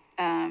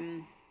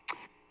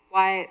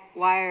 why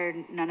are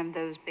none of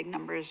those big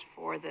numbers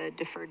for the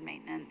deferred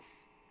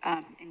maintenance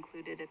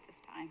included at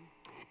this time?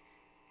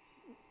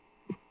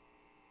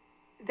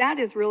 That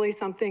is really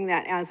something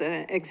that as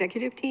an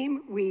executive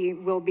team, we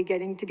will be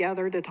getting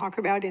together to talk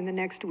about in the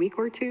next week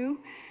or two,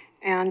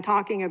 and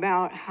talking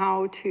about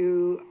how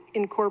to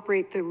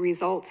incorporate the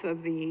results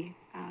of the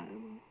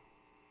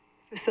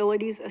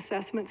facilities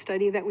assessment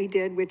study that we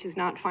did, which is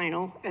not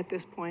final at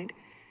this point,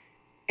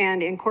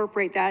 and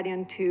incorporate that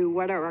into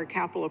what are our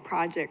capital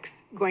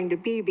projects going to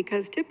be,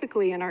 because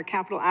typically in our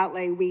capital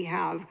outlay, we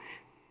have,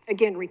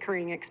 again,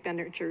 recurring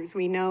expenditures.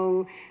 We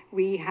know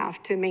we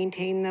have to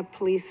maintain the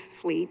police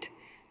fleet.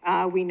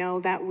 We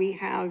know that we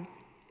have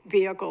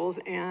vehicles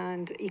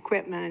and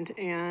equipment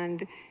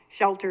and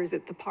shelters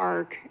at the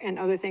park and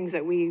other things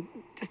that we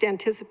just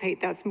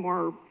anticipate. That's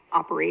more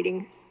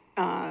operating.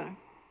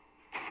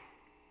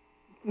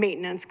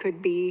 Maintenance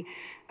could be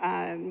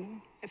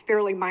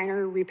fairly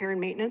minor repair and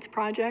maintenance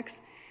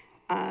projects.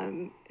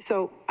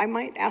 So I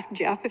might ask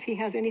Jeff if he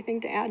has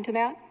anything to add to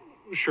that.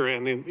 Sure,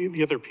 and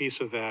the other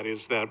piece of that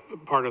is that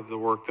part of the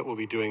work that we'll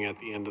be doing at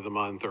the end of the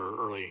month or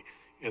early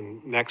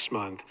in next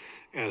month,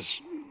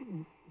 as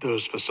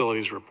those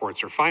facilities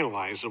reports are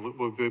finalized,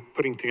 we'll be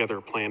putting together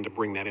a plan to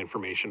bring that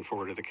information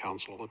forward to the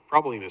council,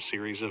 probably in a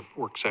series of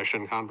work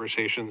session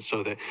conversations,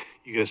 so that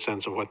you get a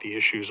sense of what the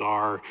issues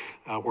are,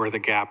 where the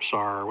gaps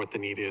are, what the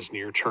need is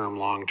near term,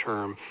 long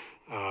term,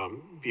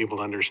 be able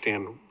to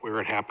understand where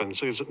it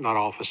happens. Because not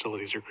all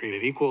facilities are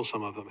created equal.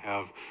 Some of them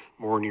have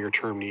more near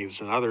term needs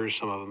than others.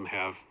 Some of them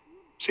have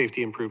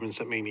safety improvements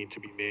that may need to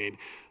be made.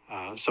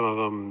 Some of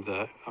them,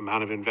 the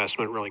amount of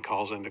investment really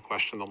calls into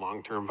question the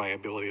long-term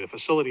viability of the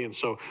facility. And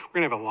so we're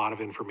gonna have a lot of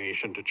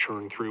information to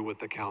churn through with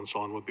the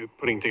council, and we'll be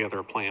putting together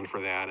a plan for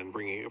that and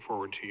bringing it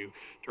forward to you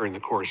during the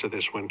course of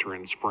this winter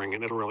and spring.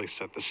 And it'll really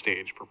set the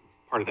stage for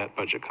part of that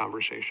budget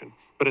conversation.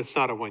 But it's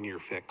not a one-year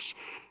fix.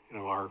 You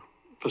know, our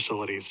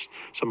facilities,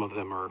 some of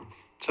them are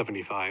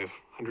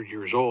 75, 100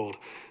 years old.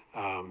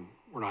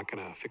 We're not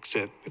gonna fix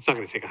it. It's not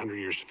gonna take 100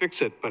 years to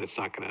fix it, but it's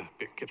not gonna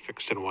get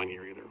fixed in 1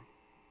 year either.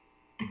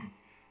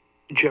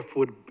 Jeff,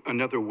 would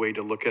another way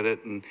to look at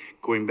it, and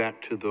going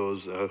back to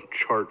those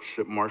charts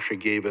that Marcia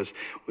gave us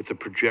with the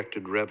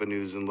projected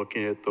revenues and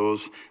looking at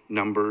those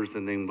numbers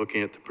and then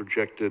looking at the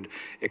projected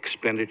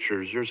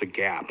expenditures, there's a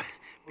gap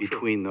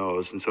between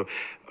those. And so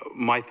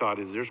my thought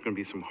is there's going to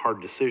be some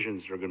hard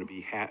decisions that are going to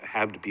be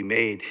have to be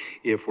made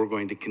if we're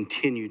going to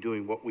continue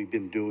doing what we've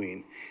been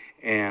doing.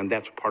 And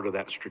that's part of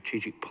that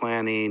strategic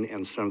planning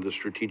and some of the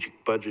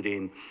strategic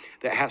budgeting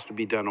that has to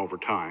be done over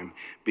time,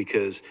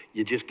 because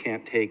you just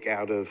can't take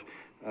out of,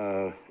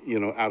 you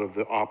know, out of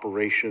the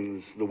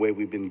operations the way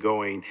we've been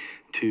going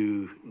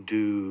to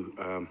do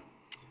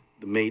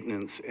the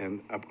maintenance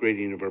and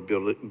upgrading of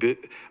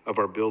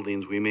our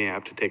buildings. We may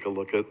have to take a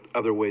look at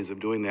other ways of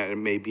doing that. It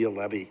may be a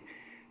levy.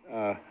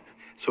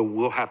 So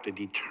we'll have to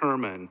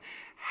determine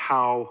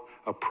how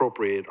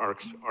appropriate our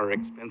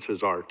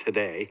expenses are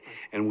today.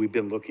 And we've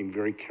been looking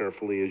very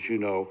carefully, as you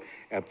know,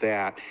 at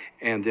that.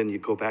 And then you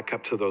go back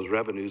up to those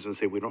revenues and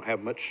say, we don't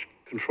have much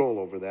control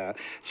over that.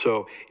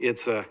 So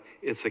it's a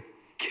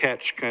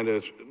catch kind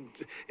of,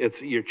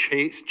 you're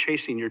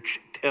chasing your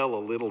tail a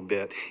little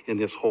bit in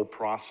this whole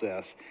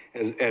process,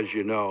 as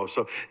you know.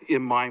 So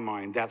in my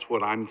mind, that's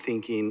what I'm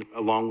thinking,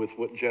 along with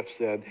what Jeff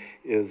said,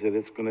 is that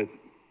it's going to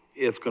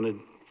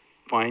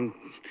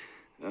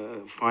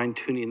fine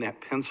tuning that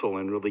pencil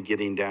and really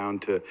getting down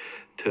to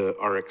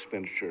our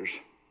expenditures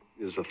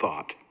is a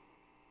thought.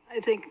 I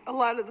think a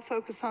lot of the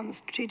focus on the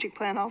strategic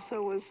plan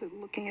also was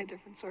looking at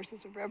different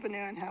sources of revenue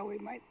and how we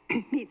might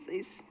meet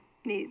these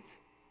needs.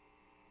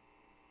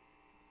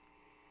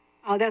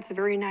 That's a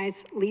very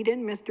nice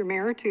lead-in, Mr.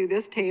 Mayor, to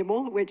this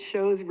table, which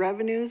shows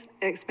revenues,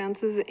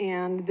 expenses,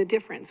 and the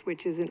difference,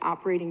 which is an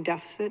operating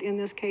deficit in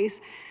this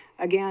case.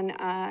 Again,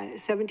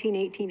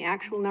 17-18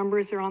 actual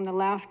numbers are on the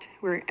left.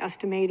 We're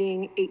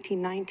estimating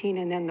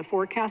 18-19, and then the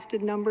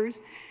forecasted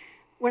numbers.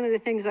 One of the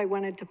things I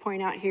wanted to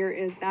point out here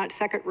is that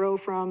second row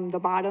from the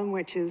bottom,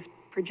 which is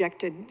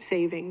projected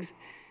savings.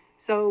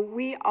 So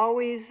we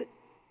always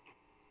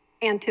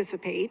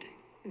anticipate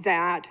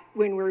that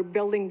when we're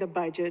building the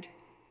budget,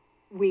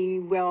 we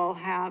will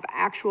have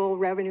actual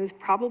revenues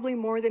probably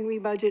more than we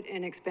budget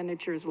and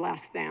expenditures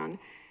less than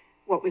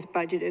what was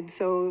budgeted.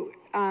 So,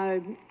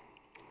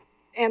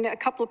 and a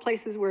couple of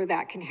places where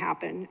that can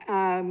happen.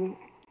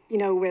 You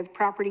know, with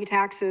property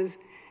taxes,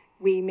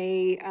 we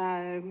may,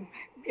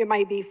 it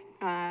might be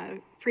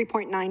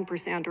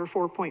 3.9%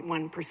 or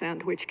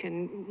 4.1%, which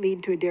can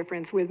lead to a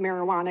difference. With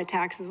marijuana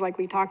taxes, like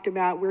we talked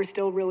about, we're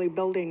still really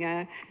building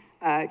a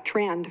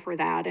trend for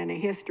that and a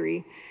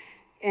history.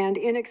 And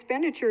in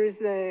expenditures,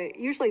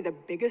 usually the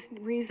biggest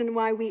reason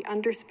why we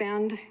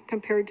underspend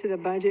compared to the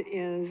budget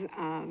is,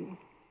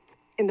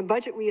 in the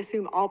budget, we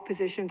assume all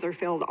positions are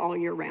filled all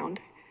year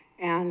round.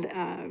 And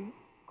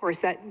of course,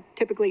 that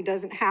typically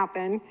doesn't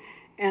happen.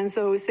 And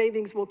so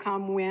savings will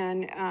come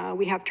when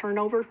we have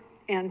turnover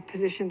and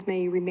positions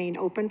may remain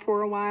open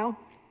for a while.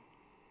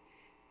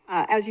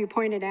 As you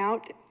pointed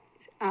out,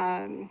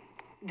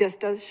 this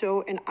does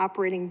show an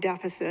operating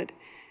deficit.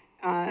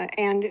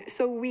 And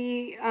so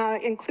we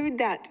include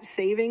that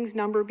savings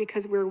number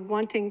because we're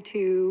wanting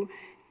to,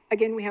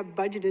 again, we have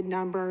budgeted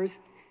numbers,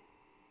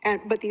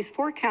 but these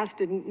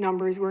forecasted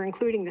numbers, we're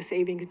including the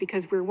savings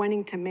because we're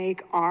wanting to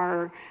make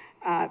our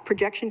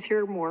projections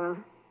here more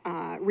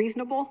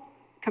reasonable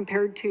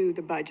compared to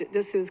the budget.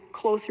 This is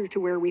closer to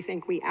where we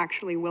think we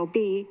actually will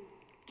be,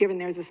 given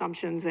there's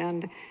assumptions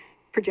and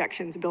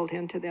projections built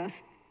into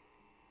this.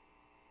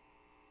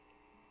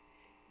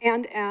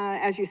 And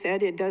as you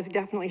said, it does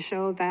definitely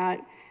show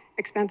that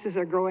expenses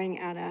are growing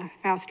at a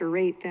faster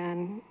rate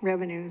than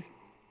revenues.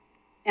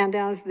 And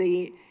as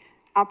the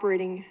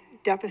operating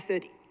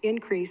deficit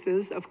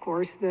increases, of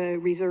course, the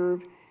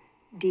reserve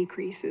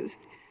decreases.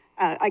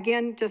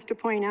 Again, just to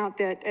point out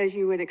that as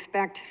you would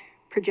expect,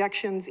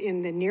 projections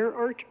in the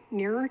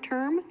nearer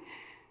term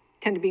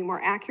tend to be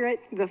more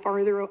accurate. The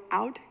farther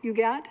out you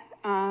get,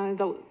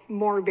 the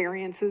more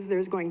variances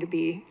there's going to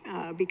be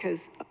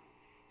because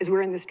as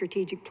we're in the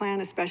strategic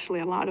plan, especially,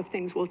 a lot of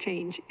things will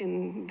change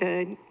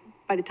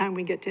by the time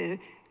we get to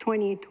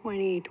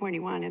 2020,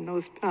 21, and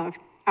those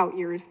out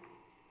years.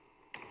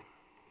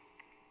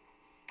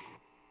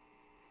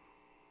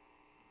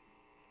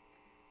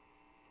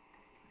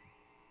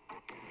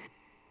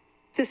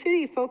 The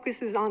city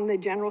focuses on the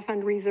general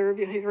fund reserve.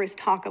 You'll hear us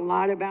talk a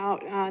lot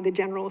about the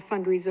general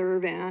fund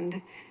reserve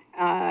and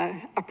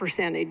a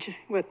percentage,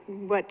 what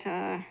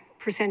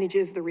percentage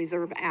is the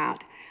reserve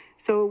at.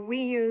 So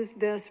we use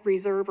this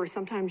reserve, or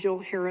sometimes you'll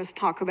hear us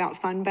talk about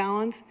fund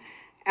balance,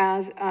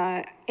 as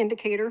an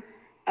indicator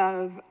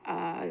of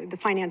the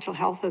financial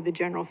health of the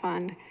general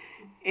fund.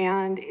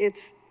 And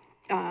it's,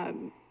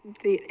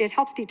 it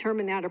helps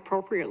determine that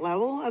appropriate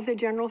level of the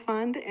general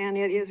fund, and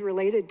it is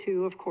related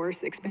to, of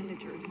course,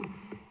 expenditures.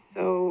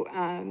 So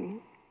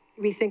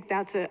we think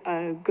that's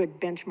a good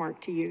benchmark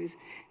to use.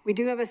 We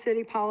do have a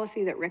city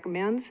policy that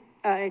recommends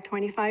a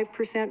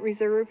 25%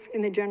 reserve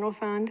in the general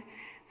fund.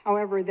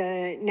 However,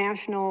 the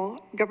National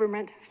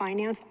Government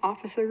Finance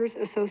Officers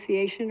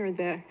Association, or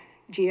the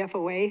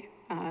GFOA,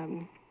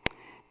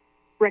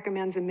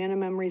 recommends a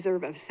minimum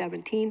reserve of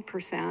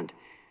 17%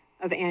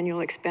 of annual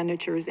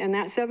expenditures. And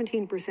that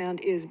 17%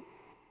 is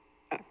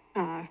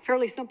a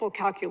fairly simple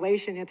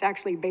calculation. It's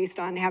actually based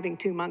on having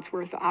 2 months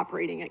worth of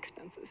operating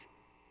expenses.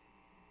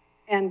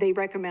 And they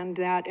recommend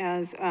that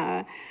as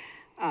a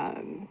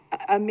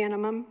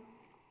minimum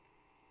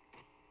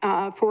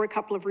for a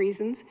couple of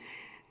reasons.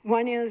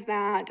 One is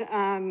that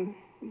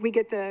we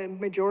get the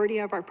majority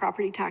of our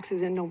property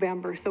taxes in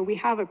November. So we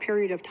have a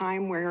period of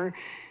time where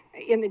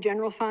in the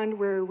general fund,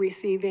 we're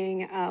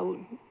receiving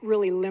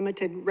really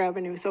limited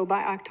revenue. So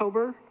by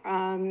October,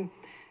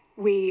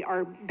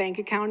 our bank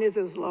account is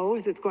as low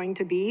as it's going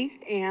to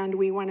be, and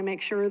we want to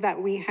make sure that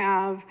we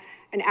have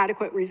an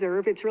adequate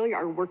reserve. It's really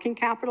our working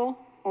capital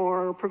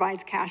or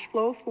provides cash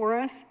flow for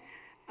us.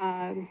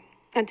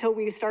 until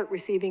we start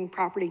receiving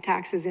property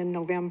taxes in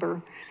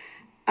November.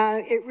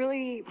 It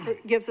really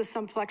gives us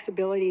some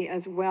flexibility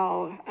as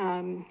well.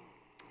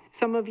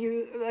 Some of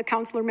you, the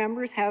councilor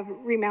members,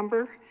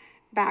 remember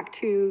back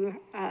to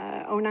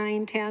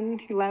 09, 10,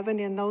 11,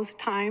 in those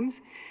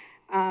times.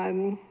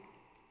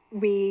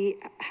 We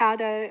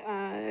had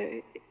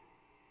a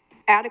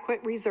adequate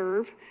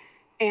reserve,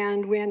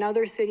 and when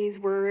other cities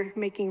were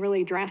making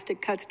really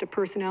drastic cuts to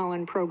personnel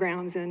and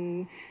programs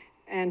and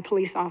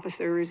police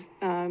officers,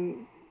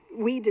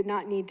 we did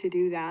not need to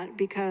do that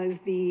because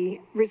the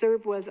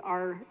reserve was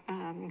our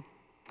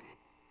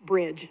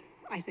bridge.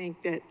 I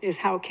think that is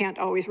how Kent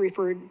always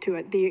referred to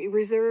it. The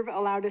reserve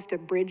allowed us to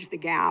bridge the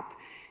gap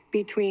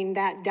between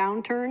that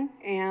downturn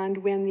and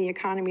when the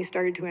economy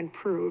started to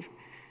improve.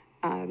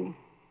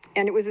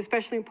 And it was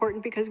especially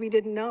important because we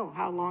didn't know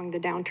how long the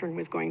downturn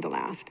was going to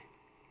last.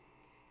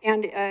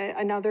 And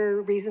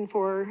another reason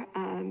for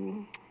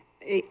an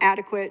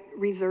adequate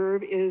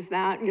reserve is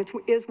that it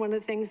is one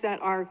of the things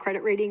that our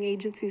credit rating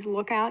agencies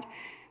look at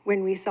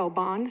when we sell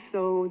bonds.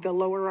 So the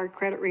lower our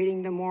credit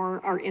rating, the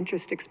more our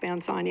interest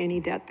expense on any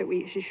debt that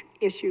we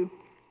issue.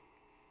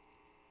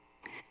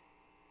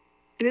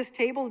 This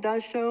table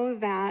does show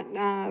that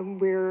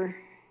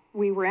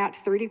we were at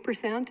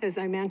 30%, as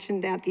I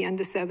mentioned, at the end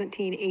of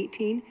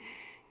 17-18.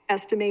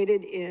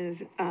 Estimated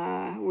is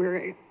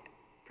we're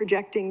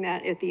projecting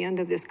that at the end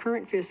of this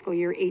current fiscal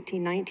year,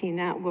 18-19,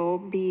 that will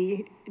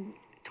be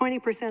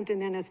 20%,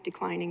 and then it's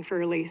declining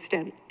fairly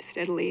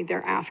steadily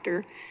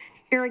thereafter.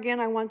 Here again,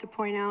 I want to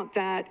point out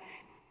that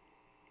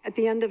at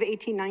the end of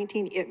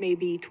 18-19, it may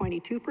be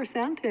 22%,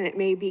 and it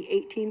may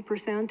be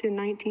 18% in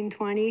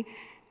 19-20.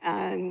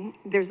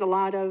 There's a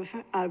lot of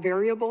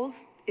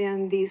variables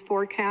in these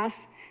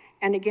forecasts.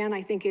 And again,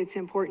 I think it's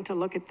important to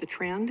look at the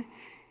trend,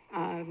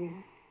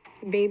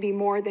 maybe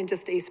more than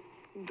just a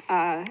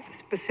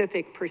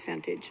specific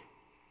percentage.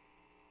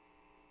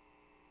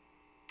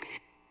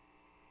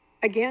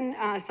 Again,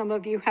 some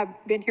of you have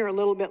been here a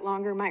little bit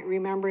longer, might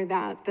remember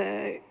that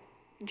the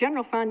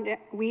general fund,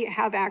 we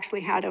have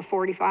actually had a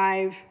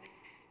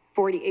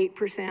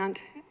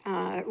 48%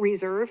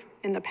 reserve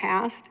in the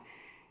past.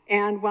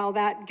 And while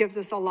that gives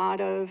us a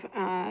lot of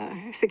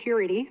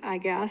security, I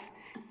guess,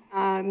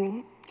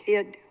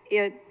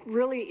 it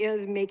really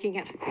is making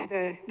it,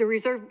 the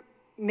reserve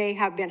may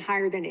have been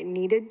higher than it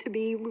needed to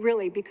be,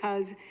 really,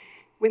 because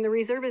when the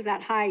reserve is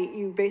that high,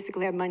 you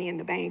basically have money in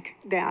the bank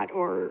that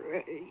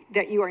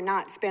you are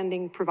not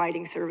spending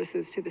providing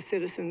services to the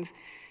citizens.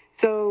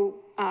 So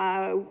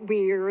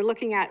we're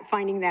looking at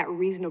finding that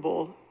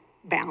reasonable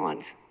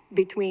balance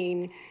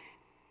between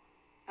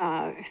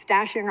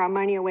stashing our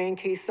money away in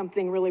case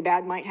something really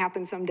bad might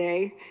happen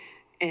someday,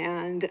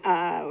 and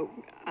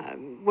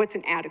what's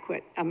an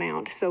adequate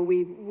amount. So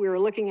we're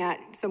looking at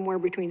somewhere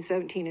between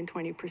 17 and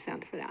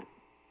 20% for that.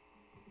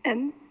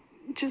 And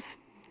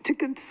just to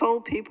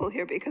console people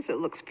here, because it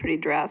looks pretty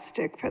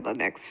drastic for the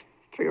next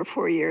 3 or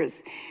 4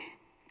 years,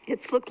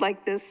 it's looked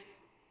like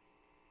this,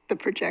 the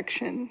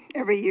projection,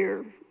 every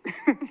year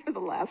for the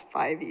last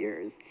 5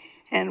 years.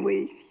 And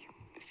we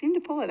seem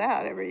to pull it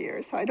out every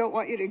year. So I don't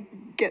want you to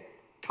get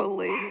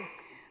totally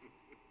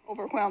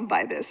overwhelmed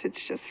by this.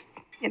 It's just,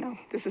 you know,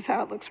 this is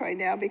how it looks right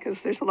now,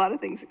 because there's a lot of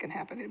things that can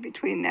happen in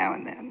between now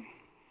and then.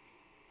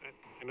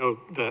 I know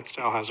that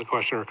Sal has a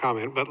question or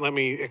comment, but let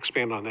me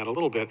expand on that a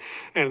little bit.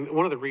 And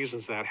one of the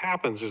reasons that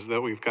happens is that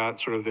we've got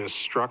sort of this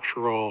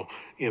structural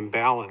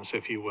imbalance,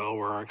 if you will,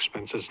 where our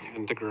expenses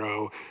tend to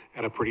grow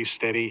at a pretty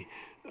steady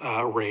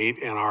rate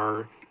and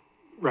our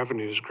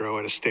revenues grow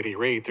at a steady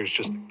rate. There's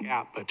just a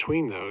gap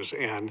between those.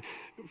 And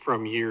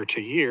from year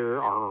to year,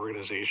 our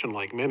organization,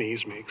 like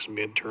many's, makes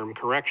midterm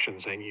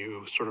corrections, and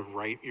you sort of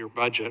write your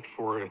budget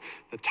for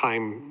the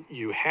time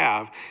you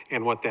have.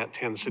 And what that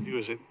tends to do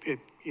is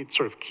it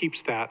sort of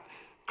keeps that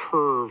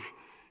curve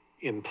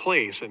in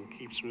place and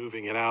keeps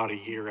moving it out a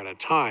year at a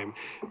time.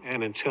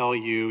 And until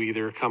you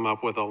either come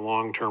up with a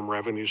long-term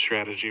revenue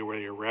strategy where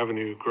your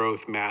revenue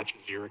growth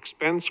matches your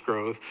expense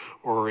growth,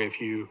 or if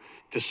you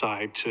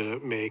decide to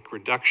make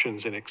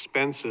reductions in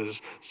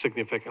expenses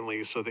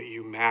significantly so that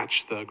you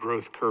match the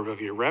growth curve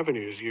of your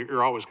revenues,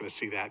 you're always going to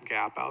see that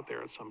gap out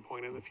there at some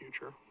point in the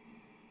future.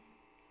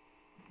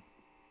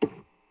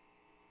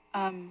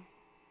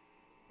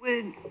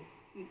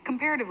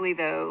 Comparatively,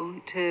 though,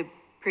 to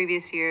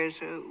previous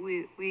years,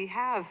 we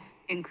have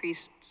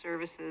increased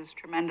services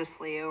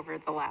tremendously over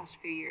the last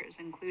few years,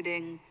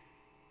 including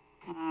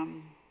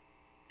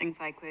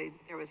things like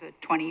there was a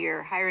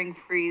 20-year hiring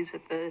freeze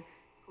at the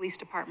police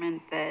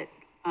department that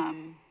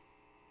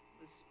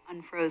was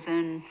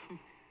unfrozen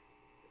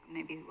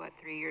maybe,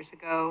 3 years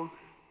ago,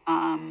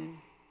 and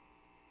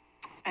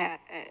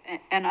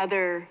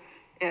other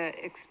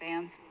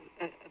expanse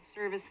of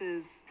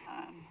services,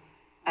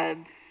 a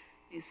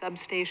new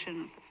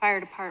substation at the fire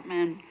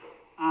department,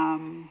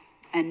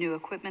 and new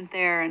equipment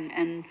there.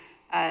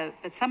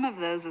 But some of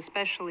those,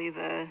 especially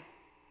the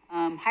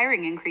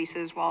hiring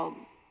increases, while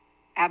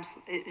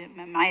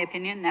in my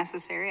opinion,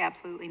 necessary,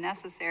 absolutely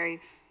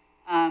necessary,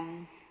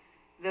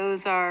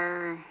 those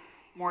are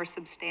more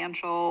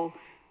substantial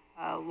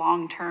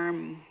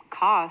long-term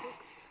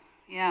costs.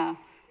 Yeah.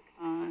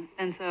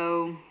 And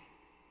so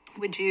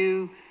would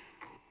you,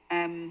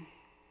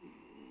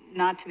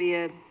 not to be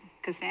a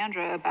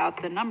Cassandra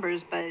about the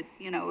numbers, but,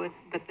 you know,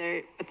 but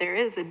there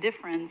is a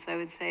difference, I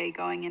would say,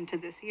 going into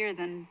this year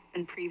than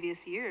in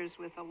previous years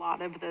with a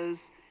lot of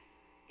those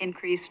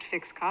increased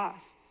fixed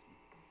costs.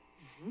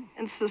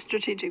 It's the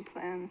strategic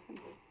plan,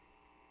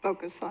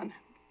 focus on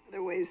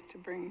other ways to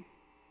bring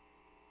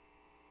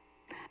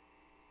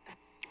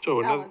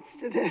balance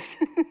to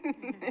this.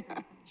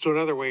 So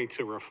another way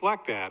to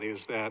reflect that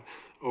is that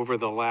over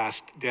the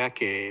last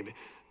decade,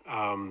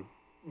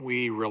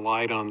 we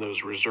relied on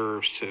those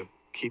reserves to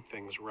keep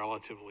things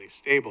relatively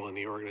stable in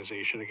the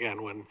organization. Again,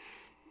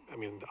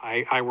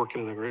 I worked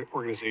in an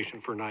organization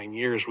for 9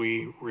 years,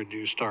 we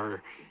reduced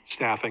our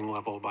staffing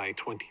level by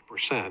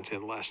 20%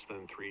 in less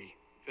than 3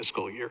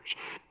 fiscal years.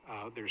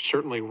 There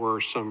certainly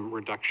were some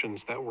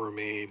reductions that were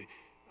made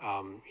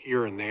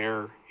here and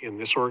there in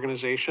this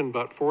organization,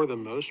 but for the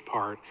most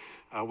part,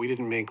 we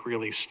didn't make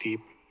really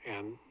steep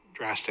and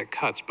drastic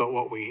cuts. But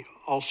what we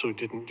also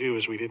didn't do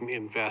is we didn't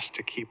invest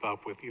to keep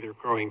up with either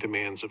growing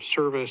demands of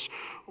service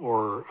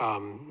or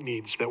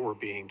needs that were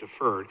being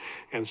deferred.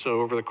 And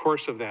so over the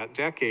course of that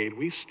decade,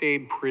 we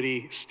stayed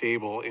pretty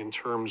stable in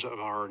terms of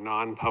our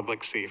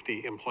non-public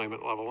safety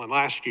employment level. And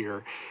last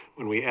year,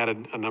 when we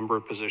added a number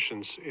of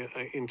positions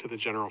into the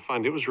general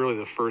fund, it was really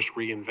the first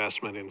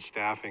reinvestment in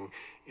staffing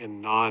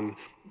in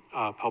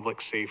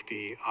non-public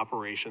safety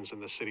operations in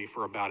the city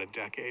for about a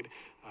decade.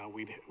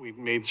 We'd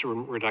made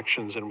some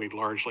reductions and we'd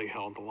largely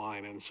held the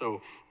line. And so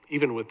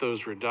even with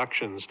those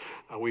reductions,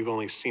 we've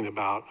only seen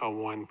about a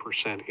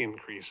 1%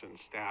 increase in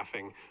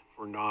staffing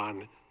for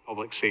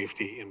non-public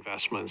safety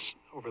investments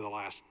over the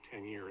last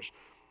 10 years.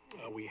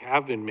 We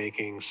have been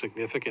making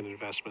significant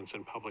investments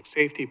in public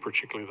safety,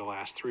 particularly the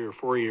last 3 or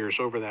 4 years.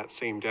 Over that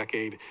same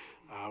decade,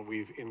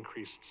 we've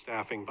increased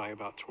staffing by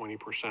about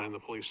 20% in the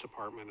police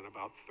department and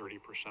about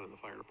 30% in the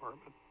fire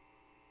department.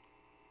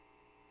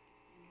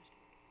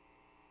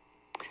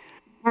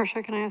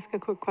 Marcia, can I ask a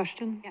quick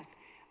question? Yes.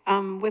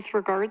 With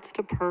regards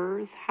to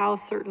PERS, how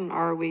certain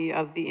are we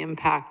of the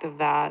impact of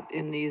that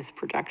in these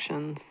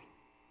projections?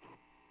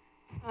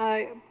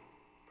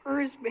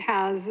 PERS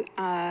has,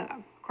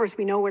 of course,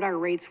 we know what our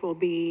rates will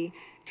be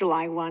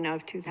July 1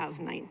 of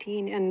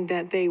 2019, and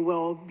that they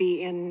will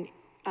be in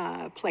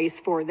place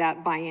for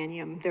that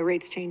biennium. The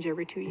rates change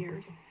every 2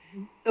 years.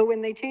 So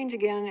when they change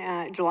again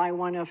at July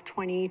 1 of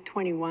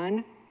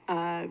 2021,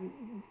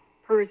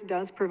 PERS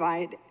does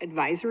provide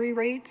advisory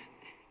rates,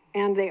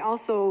 and they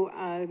also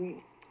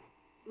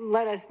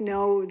let us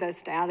know the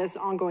status,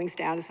 ongoing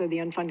status of the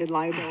unfunded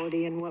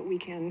liability and what we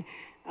can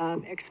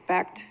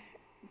expect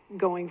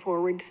going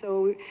forward.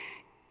 So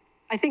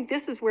I think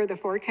this is where the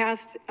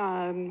forecast,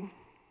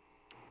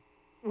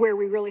 where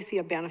we really see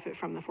a benefit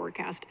from the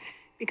forecast.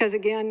 Because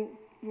again,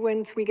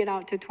 once we get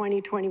out to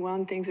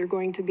 2021, things are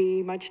going to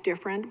be much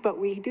different, but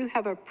we do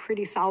have a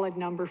pretty solid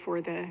number for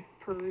the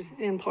PERS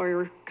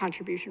employer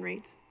contribution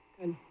rates.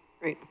 Good,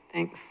 great,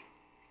 thanks.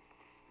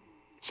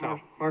 So,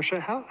 Marcia,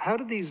 how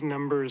do these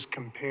numbers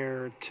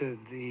compare to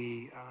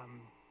the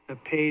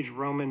page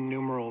Roman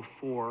numeral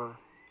 4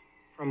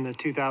 from the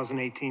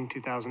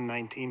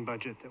 2018-2019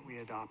 budget that we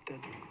adopted?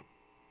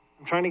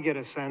 I'm trying to get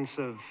a sense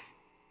of,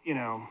 you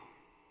know,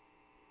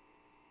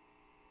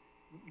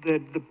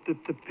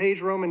 the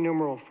page Roman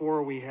numeral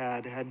 4 we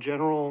had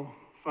general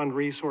fund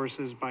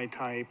resources by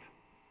type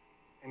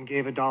and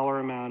gave a dollar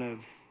amount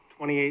of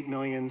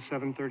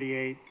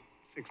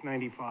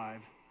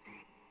 $28,738,695.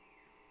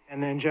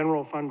 And then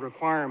general fund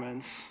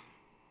requirements,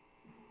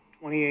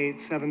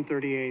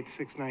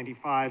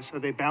 $28,738,695. So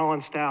they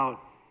balanced out,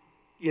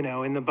 you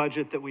know, in the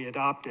budget that we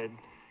adopted.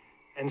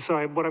 And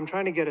so what I'm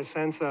trying to get a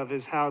sense of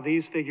is how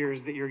these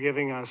figures that you're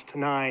giving us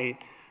tonight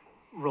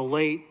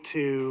relate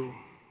to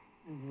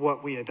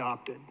what we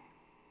adopted.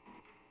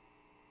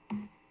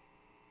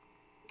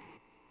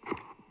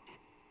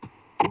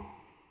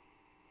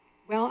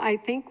 Well, I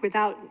think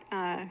without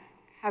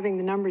having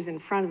the numbers in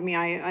front of me,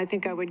 I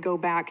think I would go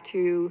back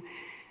to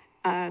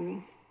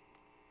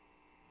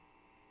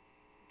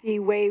the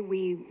way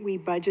we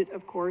budget.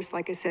 Of course,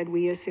 like I said,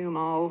 we assume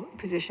all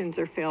positions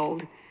are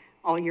filled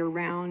all year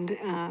round.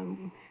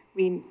 And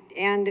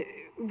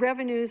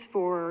revenues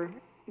for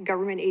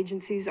government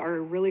agencies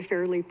are really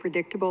fairly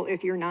predictable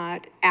if you're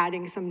not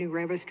adding some new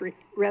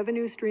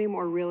revenue stream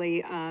or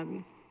really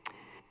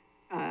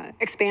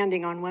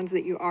expanding on ones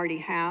that you already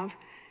have.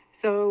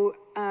 So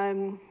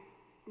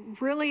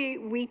really,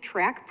 we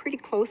track pretty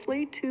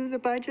closely to the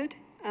budget.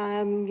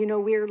 You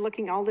know, we're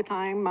looking all the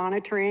time,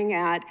 monitoring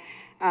at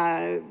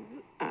how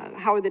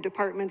are the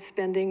departments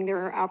spending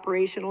their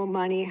operational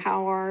money,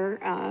 how are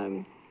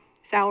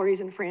salaries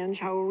and fringe,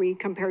 how are we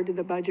compared to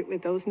the budget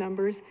with those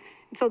numbers.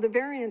 And so the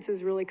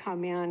variances really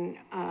come in,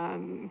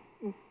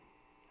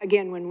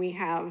 again, when we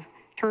have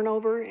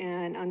turnover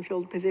and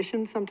unfilled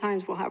positions.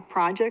 Sometimes we'll have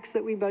projects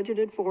that we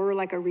budgeted for,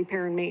 like a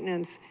repair and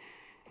maintenance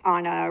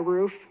on a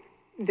roof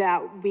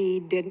that we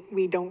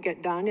don't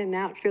get done in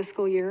that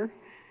fiscal year.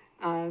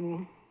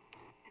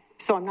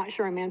 So I'm not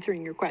sure I'm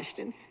answering your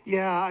question.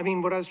 Yeah, I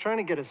mean, what I was trying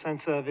to get a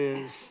sense of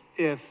is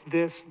if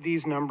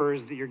these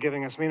numbers that you're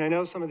giving us, I mean, I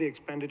know some of the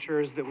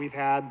expenditures that we've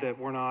had that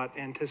were not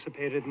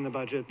anticipated in the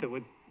budget that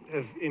would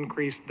have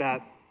increased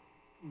that,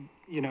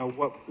 you know,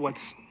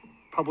 what's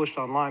published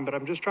online, but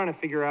I'm just trying to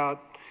figure out,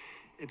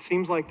 it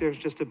seems like there's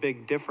just a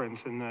big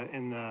difference in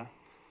the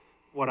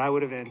what I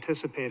would have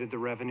anticipated the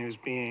revenues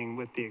being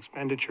with the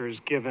expenditures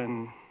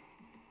given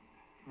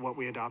what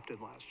we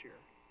adopted last year.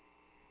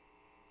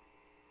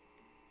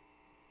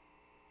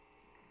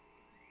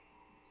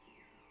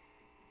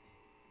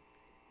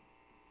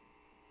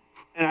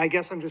 And I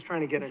guess I'm just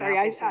trying to get an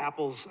apples to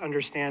apples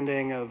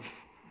understanding of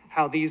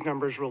how these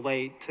numbers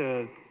relate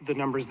to the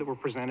numbers that were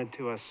presented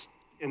to us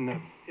in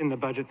the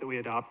budget that we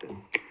adopted.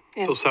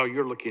 So Sal,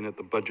 you're looking at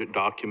the budget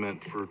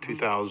document for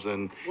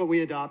 2000. What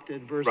we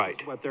adopted versus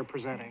Right. what they're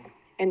presenting.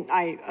 And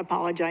I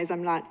apologize,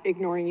 I'm not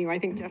ignoring you. I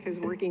think Jeff is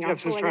working on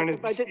Jeff's just pulling trying up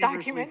to the budget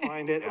feverishly document.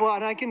 find it. Well,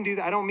 and I can do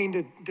that. I don't mean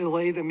to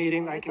delay the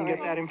meeting. I can all get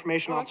right. that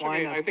information No, that's offline.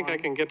 okay. That's I think I fine.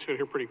 can get to it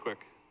here pretty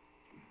quick.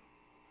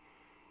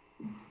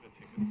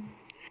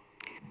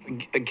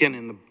 Again,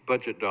 in the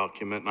budget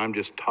document, and I'm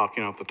just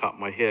talking off the top of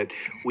my head,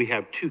 we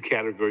have two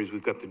categories.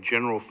 We've got the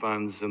general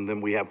funds, and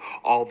then we have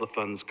all the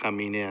funds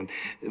coming in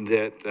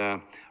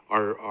that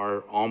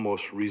are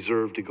almost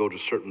reserved to go to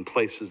certain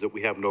places that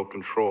we have no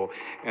control.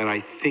 And I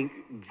think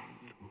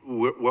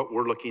what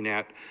we're looking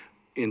at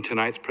in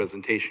tonight's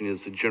presentation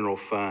is the general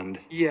fund.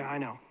 Yeah, I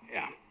know.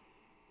 Yeah.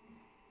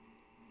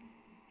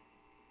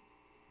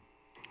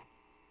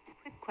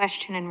 Quick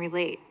question in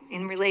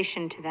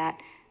relation to that.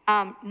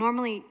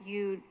 Normally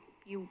you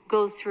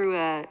go through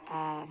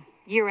a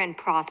year-end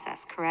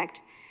process,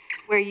 correct?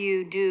 Where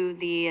you do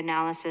the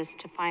analysis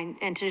to find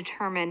and to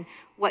determine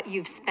what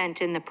you've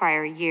spent in the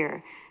prior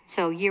year.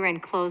 So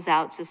year-end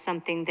closeouts is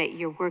something that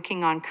you're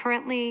working on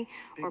currently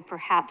or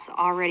perhaps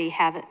already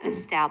have it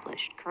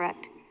established,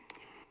 correct?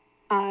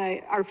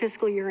 Our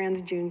fiscal year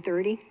ends June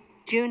 30.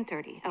 June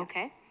 30,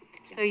 okay.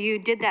 So you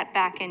did that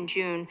back in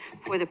June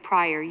for the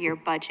prior year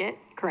budget?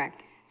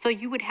 Correct. So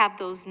you would have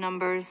those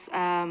numbers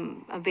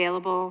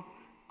available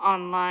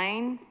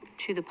online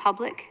to the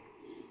public?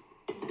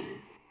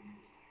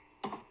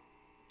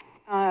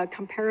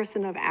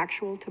 Comparison of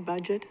actual to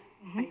budget.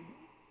 I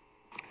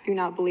do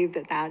not believe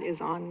that that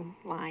is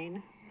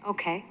online.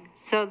 Okay,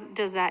 so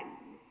does that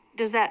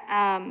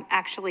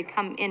actually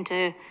come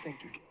into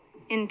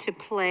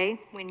play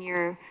when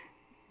you're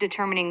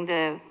determining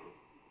the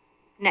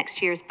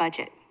next year's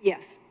budget?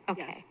 Yes.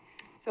 Okay. Yes.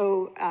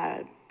 So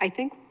I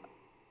think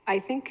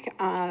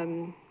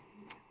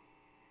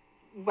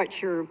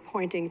what you're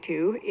pointing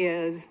to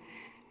is,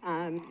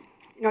 you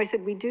know, I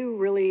said we do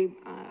really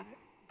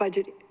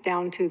budget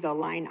down to the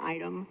line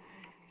item.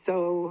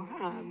 So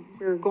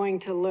we're going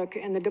to look,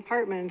 and the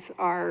departments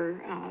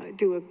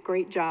do a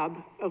great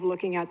job of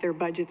looking at their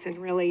budgets and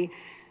really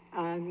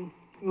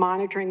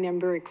monitoring them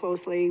very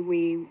closely.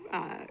 We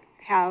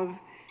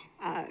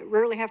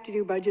rarely have to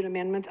do budget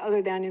amendments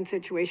other than in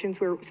situations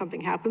where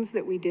something happens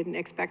that we didn't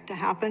expect to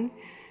happen.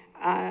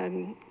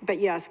 But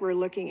yes, we're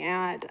looking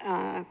at,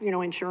 you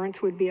know,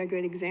 insurance would be a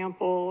good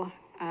example,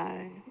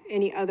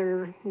 any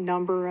other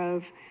number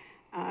of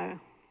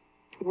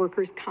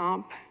workers'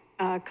 comp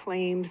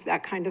claims,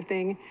 that kind of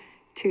thing,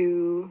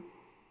 to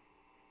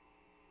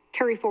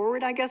carry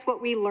forward, I guess,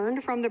 what we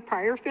learned from the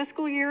prior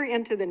fiscal year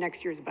into the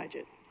next year's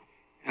budget.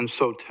 And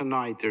so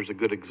tonight, there's a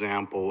good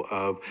example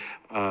of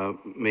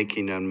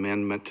making an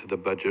amendment to the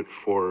budget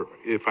for,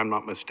 if I'm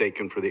not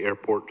mistaken, for the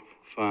airport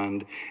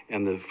fund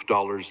and the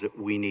dollars that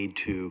we need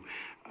to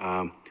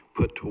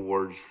put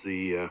towards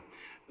the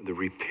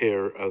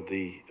repair of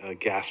the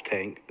gas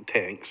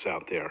tanks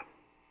out there.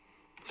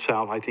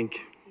 Sal, I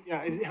think.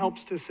 Yeah, it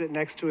helps to sit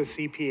next to a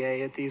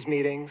CPA at these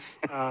meetings.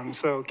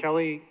 So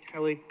Kelly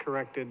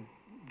corrected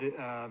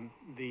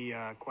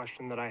the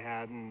question that I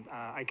had, and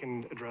I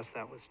can address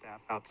that with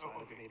staff outside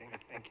of the meeting.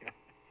 Thank you.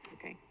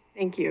 Okay,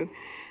 thank you.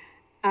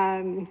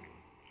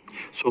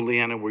 So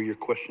Leanna, were your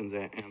questions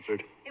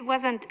answered? It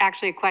wasn't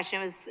actually a question.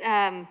 It was,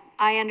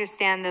 I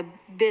understand the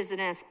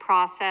business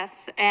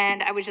process,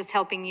 and I was just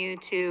helping you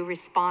to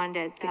respond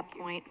at that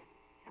point.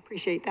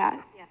 Appreciate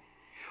that. Yeah.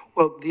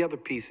 Well, the other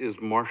piece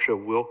is Marcia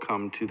will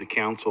come to the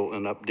council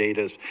and update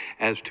us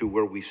as to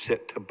where we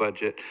sit to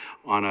budget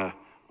on a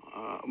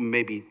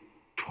maybe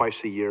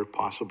twice a year,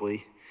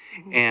 possibly.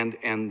 And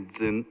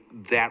then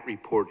that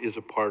report is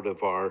a part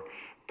of our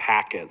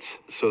packets.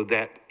 So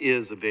that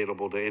is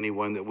available to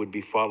anyone that would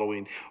be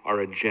following our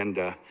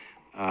agenda.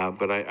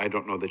 But I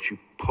don't know that you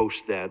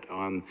post that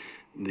on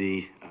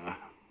the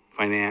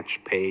finance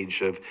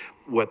page of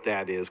what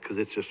that is, because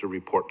it's just a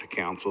report to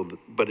council,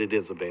 but it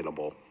is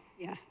available.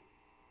 Yes.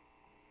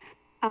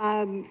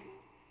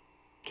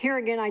 Here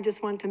again, I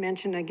just want to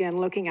mention again,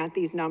 looking at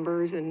these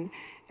numbers and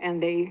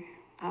they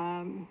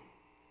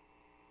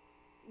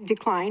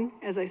decline,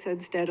 as I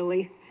said,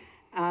 steadily.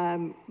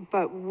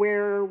 But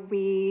where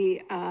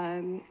we,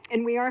 and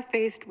we are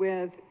faced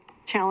with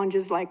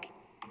challenges like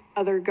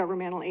other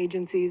governmental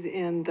agencies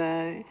in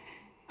the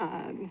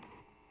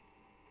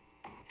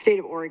state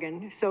of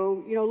Oregon.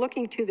 So,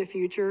 looking to the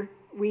future,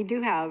 we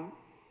do have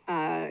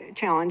a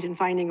challenge in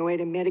finding a way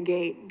to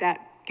mitigate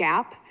that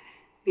gap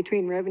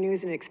between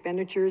revenues and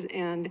expenditures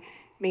and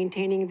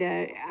maintaining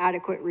the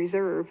adequate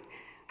reserve.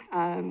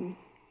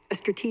 A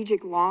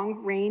strategic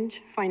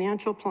long-range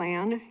financial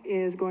plan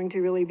is going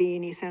to really be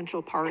an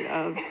essential part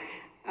of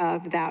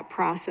that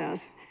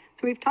process.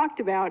 So we've talked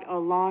about a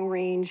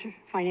long-range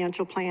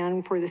financial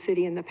plan for the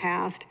city in the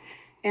past.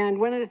 And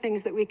one of the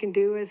things that we can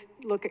do is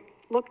look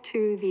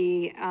to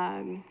the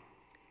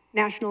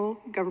National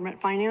Government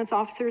Finance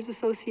Officers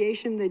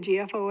Association, the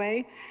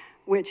GFOA,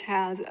 which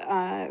has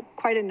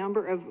quite a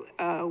number of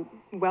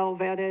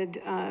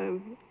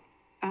well-vetted,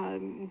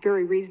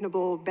 very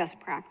reasonable best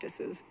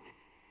practices.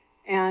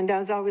 And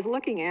as I was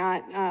looking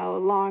at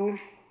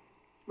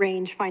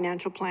long-range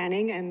financial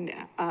planning and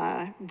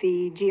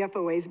the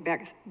GFOA's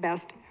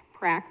best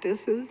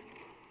practices,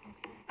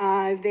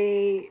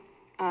 they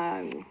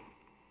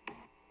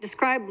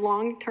describe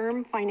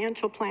long-term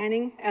financial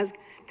planning as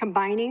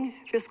combining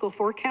fiscal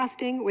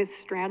forecasting with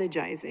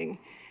strategizing.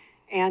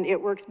 And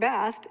it works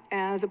best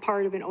as a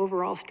part of an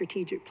overall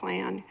strategic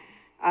plan.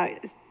 A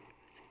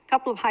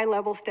couple of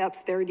high-level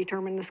steps there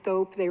determine the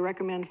scope. They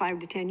recommend 5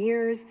 to 10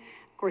 years.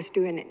 Of course,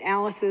 do an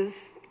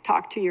analysis,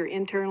 talk to your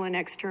internal and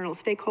external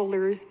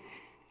stakeholders,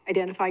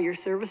 identify your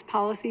service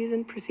policies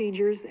and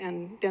procedures,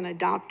 and then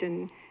adopt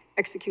and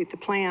execute the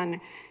plan.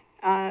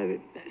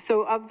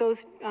 So of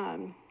those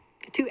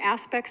two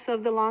aspects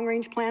of the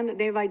long-range plan that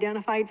they've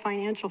identified,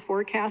 financial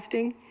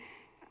forecasting,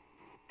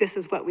 this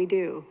is what we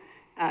do.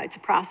 It's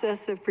a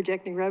process of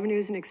projecting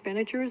revenues and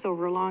expenditures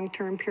over a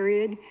long-term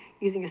period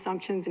using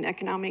assumptions and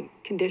economic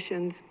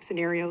conditions,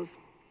 scenarios,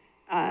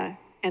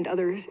 and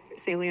other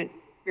salient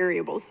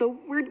variables. So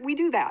we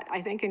do that, I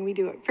think, and we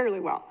do it fairly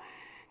well.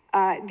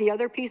 The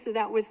other piece of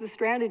that was the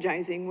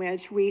strategizing,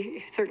 which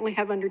we certainly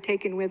have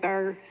undertaken with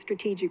our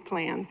strategic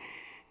plan.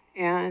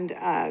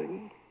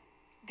 And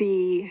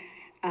the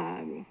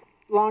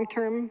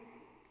long-term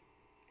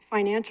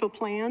financial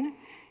plan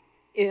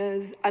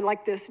is, I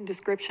like this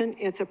description,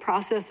 it's a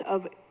process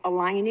of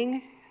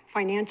aligning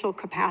financial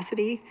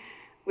capacity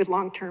with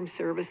long-term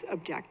service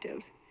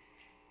objectives.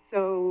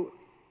 So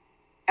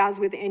as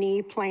with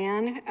any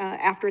plan,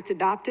 after it's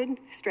adopted,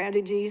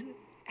 strategies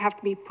have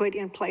to be put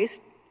in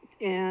place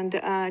and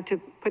to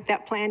put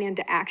that plan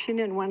into action.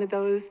 And one of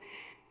those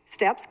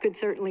steps could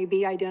certainly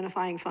be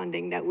identifying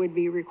funding that would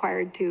be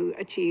required to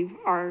achieve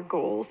our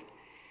goals.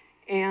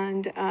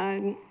 And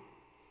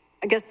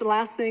I guess the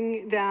last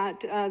thing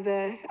that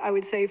I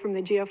would say from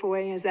the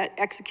GFOA is that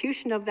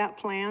execution of that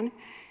plan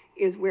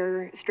is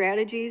where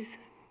strategies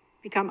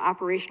become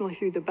operational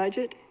through the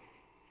budget,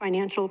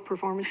 financial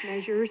performance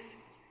measures,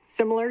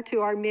 similar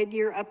to our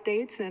mid-year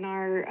updates and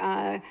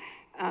our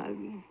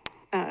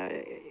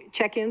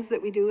check-ins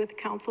that we do with the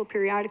council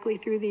periodically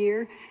through the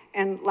year.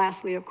 And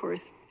lastly, of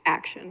course,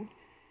 action.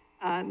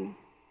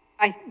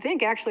 I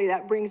think actually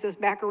that brings us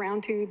back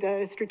around to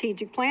the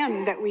strategic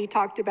plan that we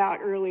talked about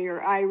earlier.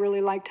 I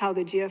really liked how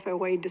the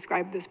GFOA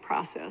described this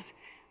process.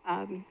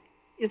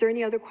 Is there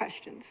any other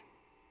questions?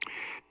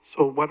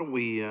 So why don't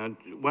we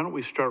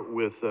start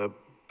with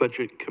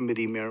budget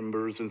committee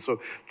members? And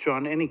so,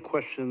 John, any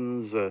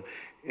questions,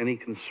 any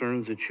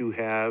concerns that you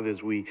have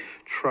as we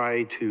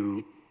try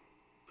to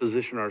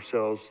position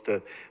ourselves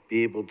to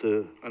be able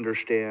to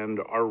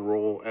understand our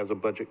role as a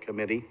budget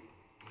committee?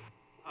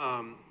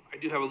 I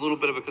do have a little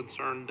bit of a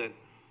concern that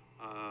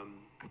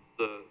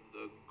the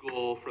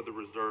goal for the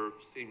reserve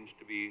seems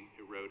to be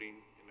eroding,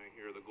 and I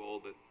hear the goal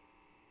that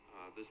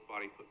this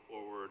body put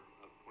forward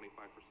of 25%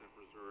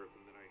 reserve,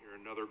 and then I hear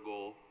another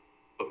goal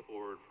put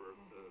forward for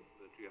the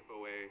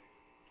GFOA,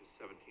 which is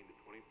 17 to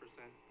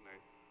 20%, and I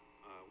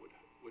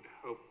would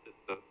hope that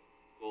the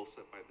goal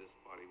set by this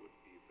body would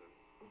be the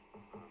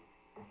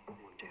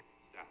one that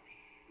staff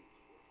shoots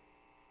for.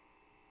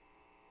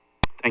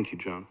 Thank you,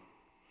 John.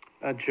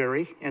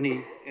 Jerry,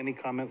 any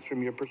comments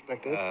from your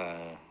perspective?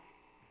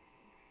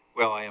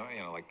 Well,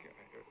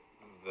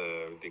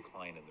 the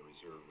decline in the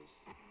reserve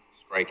is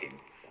striking,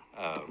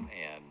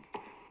 and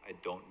I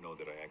don't know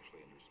that I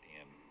actually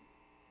understand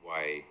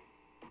why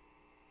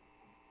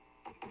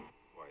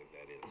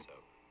that is. So,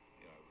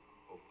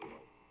 hopefully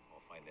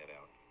I'll find that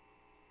out.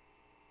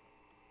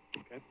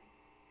 Okay.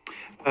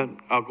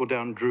 I'll go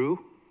down. Drew?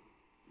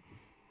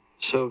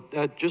 So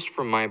just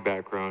from my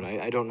background,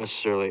 I don't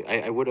necessarily,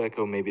 I would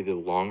echo maybe the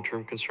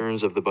long-term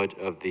concerns of the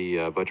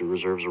budget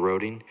reserves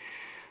eroding.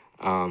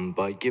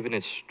 But given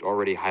it's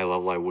already high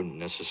level, I wouldn't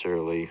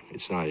necessarily,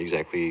 it's not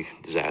exactly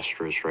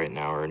disastrous right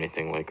now or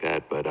anything like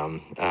that. But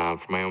from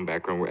my own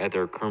background, we're at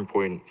our current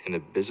point in the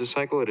business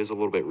cycle, it is a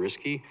little bit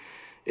risky.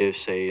 If,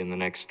 say, in the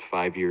next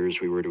 5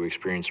 years we were to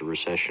experience a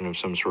recession of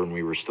some sort and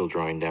we were still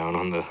drawing down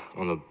on the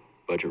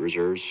budget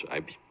reserves,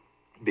 I'd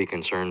be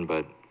concerned.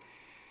 But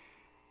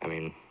I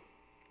mean,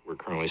 we're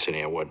currently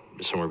sitting at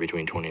somewhere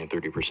between 20 and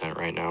 30%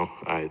 right now.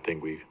 I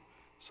think we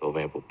still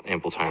have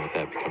ample time if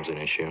that becomes an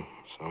issue.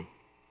 So.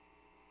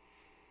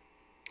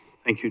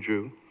 Thank you,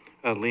 Drew.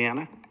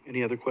 Leanna,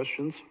 any other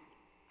questions?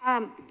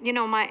 My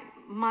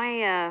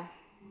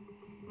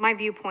my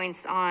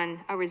viewpoints on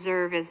a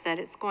reserve is that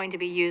it's going to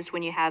be used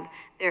when you have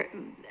their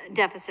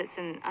deficits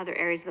in other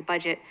areas of the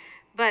budget.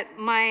 But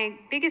my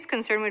biggest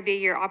concern would be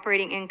your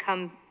operating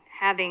income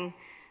having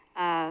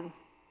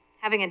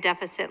a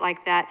deficit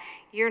like that.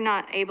 You're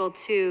not able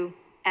to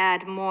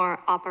add more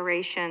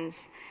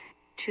operations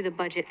to the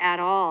budget at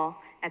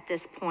all at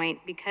this point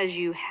because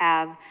you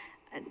have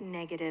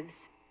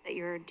negatives that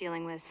you're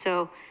dealing with.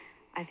 So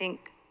I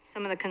think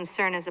some of the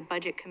concern as a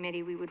budget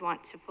committee, we would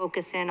want to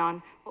focus in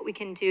on what we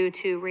can do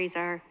to raise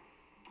our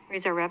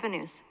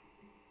revenues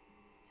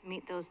to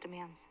meet those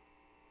demands.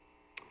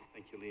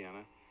 Thank you,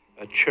 Leanna.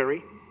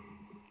 Cherry?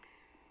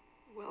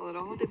 Well, it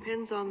all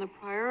depends on the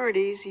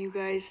priorities you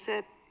guys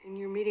set in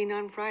your meeting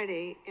on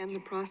Friday and the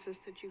process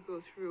that you go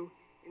through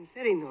in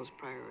setting those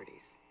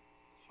priorities.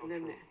 So and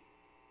then true.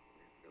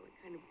 that really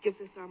kind of gives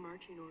us our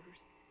marching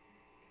orders.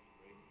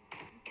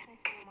 Can I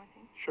say one more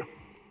thing? Sure.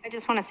 I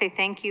just want to say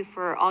thank you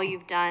for all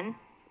you've done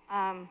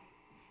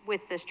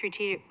with the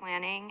strategic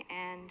planning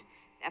and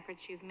the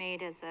efforts you've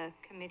made as a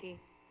committee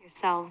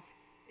yourselves.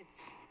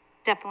 It's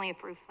definitely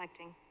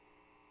reflecting.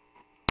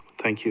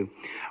 Thank you.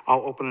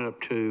 I'll open it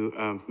up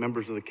to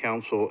members of the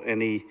council.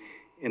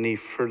 Any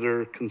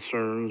further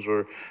concerns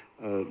or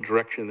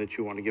direction that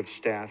you want to give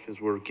staff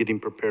as we're getting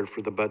prepared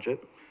for the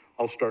budget?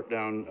 I'll start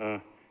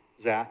down,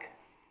 Zach,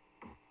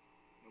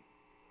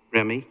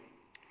 Remy,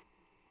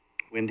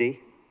 Wendy,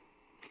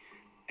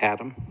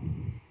 Adam,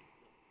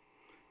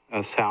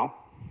 Sal,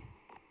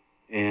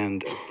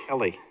 and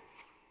Kelly.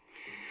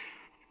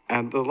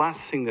 And the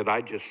last thing that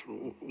I just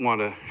want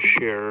to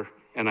share,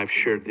 and I've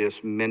shared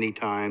this many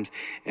times,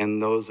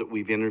 and those that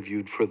we've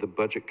interviewed for the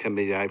budget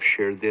committee, I've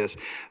shared this,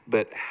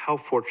 but how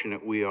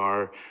fortunate we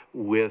are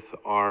with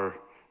our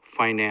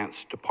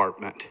finance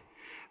department.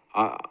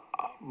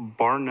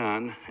 Bar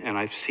none, and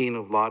I've seen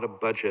a lot of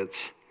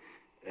budgets,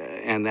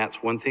 and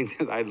that's one thing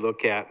that I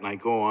look at, and I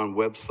go on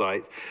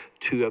websites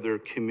to other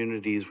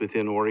communities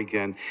within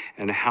Oregon,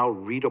 and how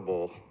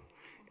readable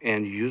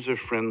and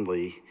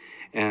user-friendly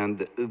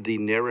and the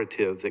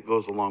narrative that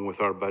goes along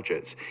with our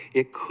budgets.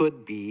 It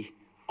could be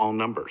all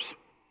numbers,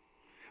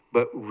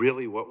 but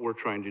really what we're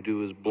trying to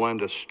do is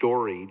blend a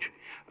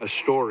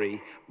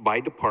story by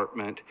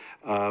department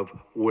of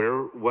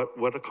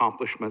what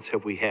accomplishments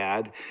have we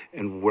had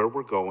and where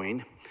we're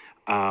going,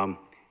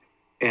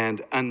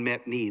 and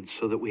unmet needs,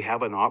 so that we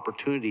have an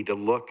opportunity to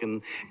look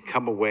and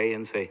come away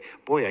and say,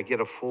 boy, I get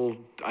a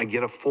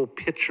full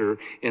picture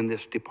in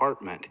this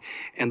department.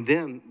 And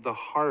then the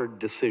hard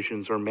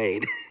decisions are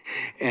made.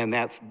 And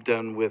that's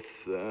done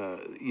with,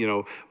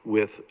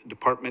 with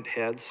department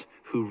heads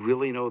who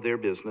really know their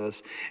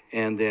business.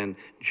 And then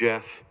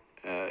Jeff,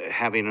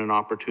 having an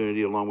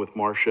opportunity along with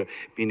Marcia,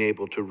 being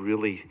able to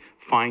really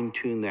fine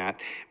tune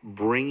that,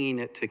 bringing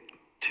it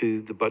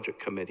to the budget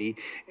committee.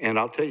 And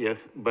I'll tell you,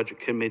 budget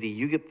committee,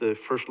 you get the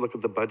first look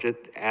at the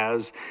budget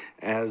as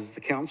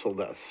the council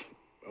does,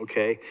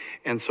 okay?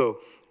 And so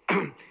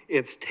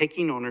it's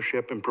taking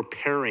ownership and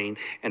preparing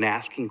and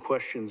asking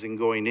questions and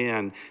going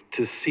in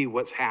to see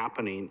what's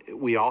happening.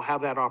 We all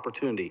have that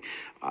opportunity.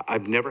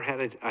 I've never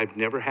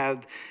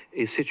had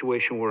a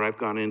situation where I've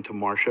gone into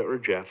Marcia or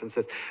Jeff and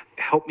says,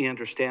 help me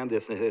understand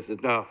this. And they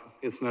said, no,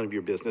 it's none of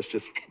your business,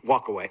 just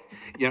walk away.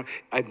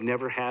 I've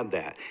never had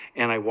that.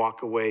 And I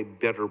walk away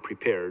better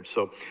prepared.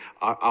 So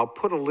I'll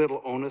put a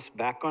little onus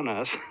back on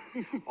us,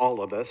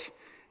 all of us.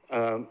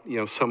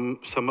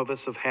 Some of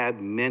us have had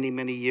many,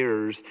 many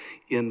years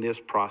in this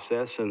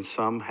process, and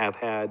some have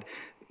had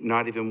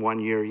not even 1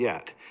 year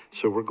yet.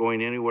 So we're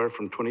going anywhere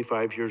from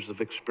 25 years of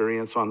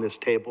experience on this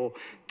table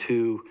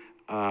to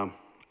a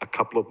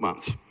couple of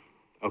months.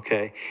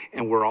 Okay,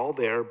 and we're all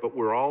there, but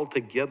we're all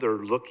together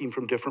looking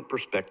from different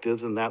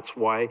perspectives, and that's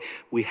why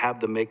we have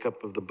the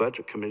makeup of the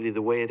budget committee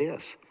the way it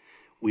is.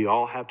 We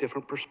all have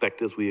different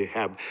perspectives, we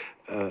have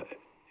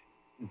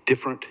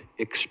different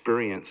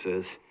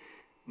experiences,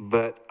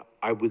 but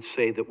I would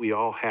say that we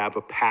all have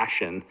a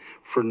passion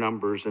for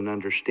numbers and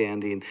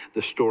understanding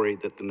the story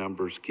that the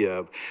numbers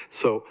give.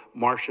 So,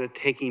 Marcia,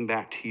 taking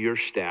back to your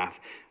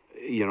staff,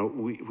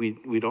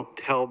 we don't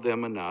tell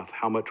them enough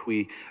how much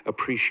we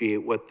appreciate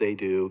what they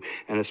do,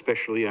 and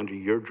especially under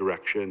your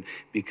direction,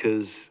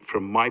 because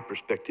from my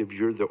perspective,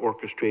 you're the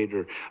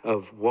orchestrator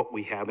of what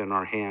we have in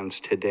our hands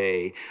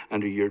today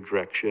under your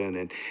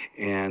direction.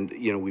 And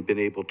we've been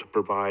able to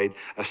provide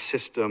a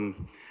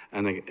system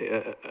and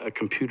a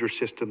computer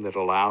system that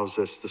allows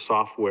us the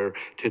software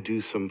to do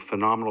some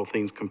phenomenal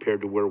things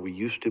compared to where we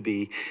used to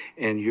be,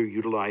 and you're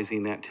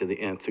utilizing that to the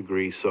nth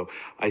degree. So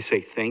I say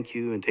thank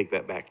you and take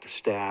that back to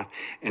staff.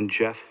 And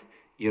Jeff,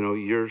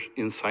 your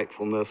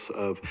insightfulness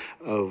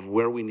of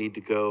where we need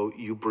to go,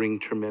 you bring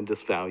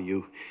tremendous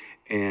value.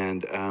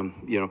 And,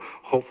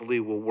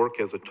 hopefully we'll work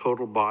as a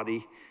total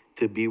body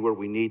to be where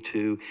we need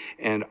to.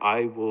 And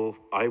I will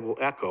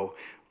echo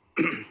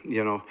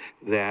you know,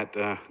 that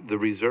the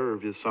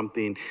reserve is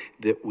something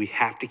that we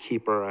have to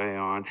keep our eye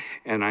on.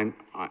 And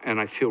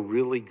I feel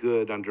really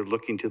good under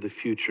looking to the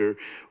future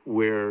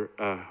where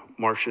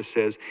Marcia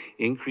says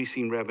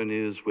increasing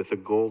revenues with a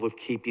goal of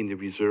keeping the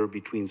reserve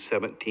between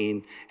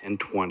 17 and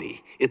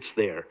 20. It's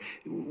there.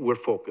 We're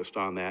focused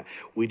on that.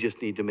 We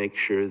just need to make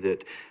sure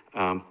that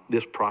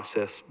this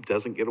process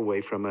doesn't get away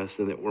from us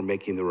and that we're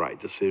making the right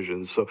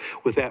decisions. So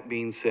with that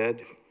being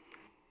said,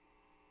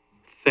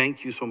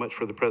 thank you so much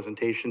for the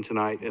presentation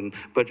tonight, and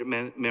budget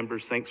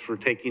members, thanks for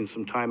taking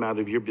some time out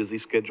of your busy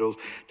schedules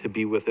to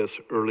be with us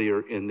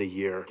earlier in the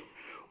year.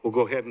 We'll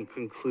go ahead and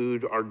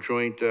conclude our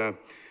joint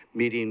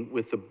meeting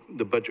with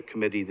the Budget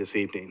Committee this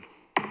evening.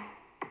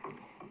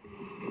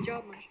 Good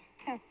job, Marcia.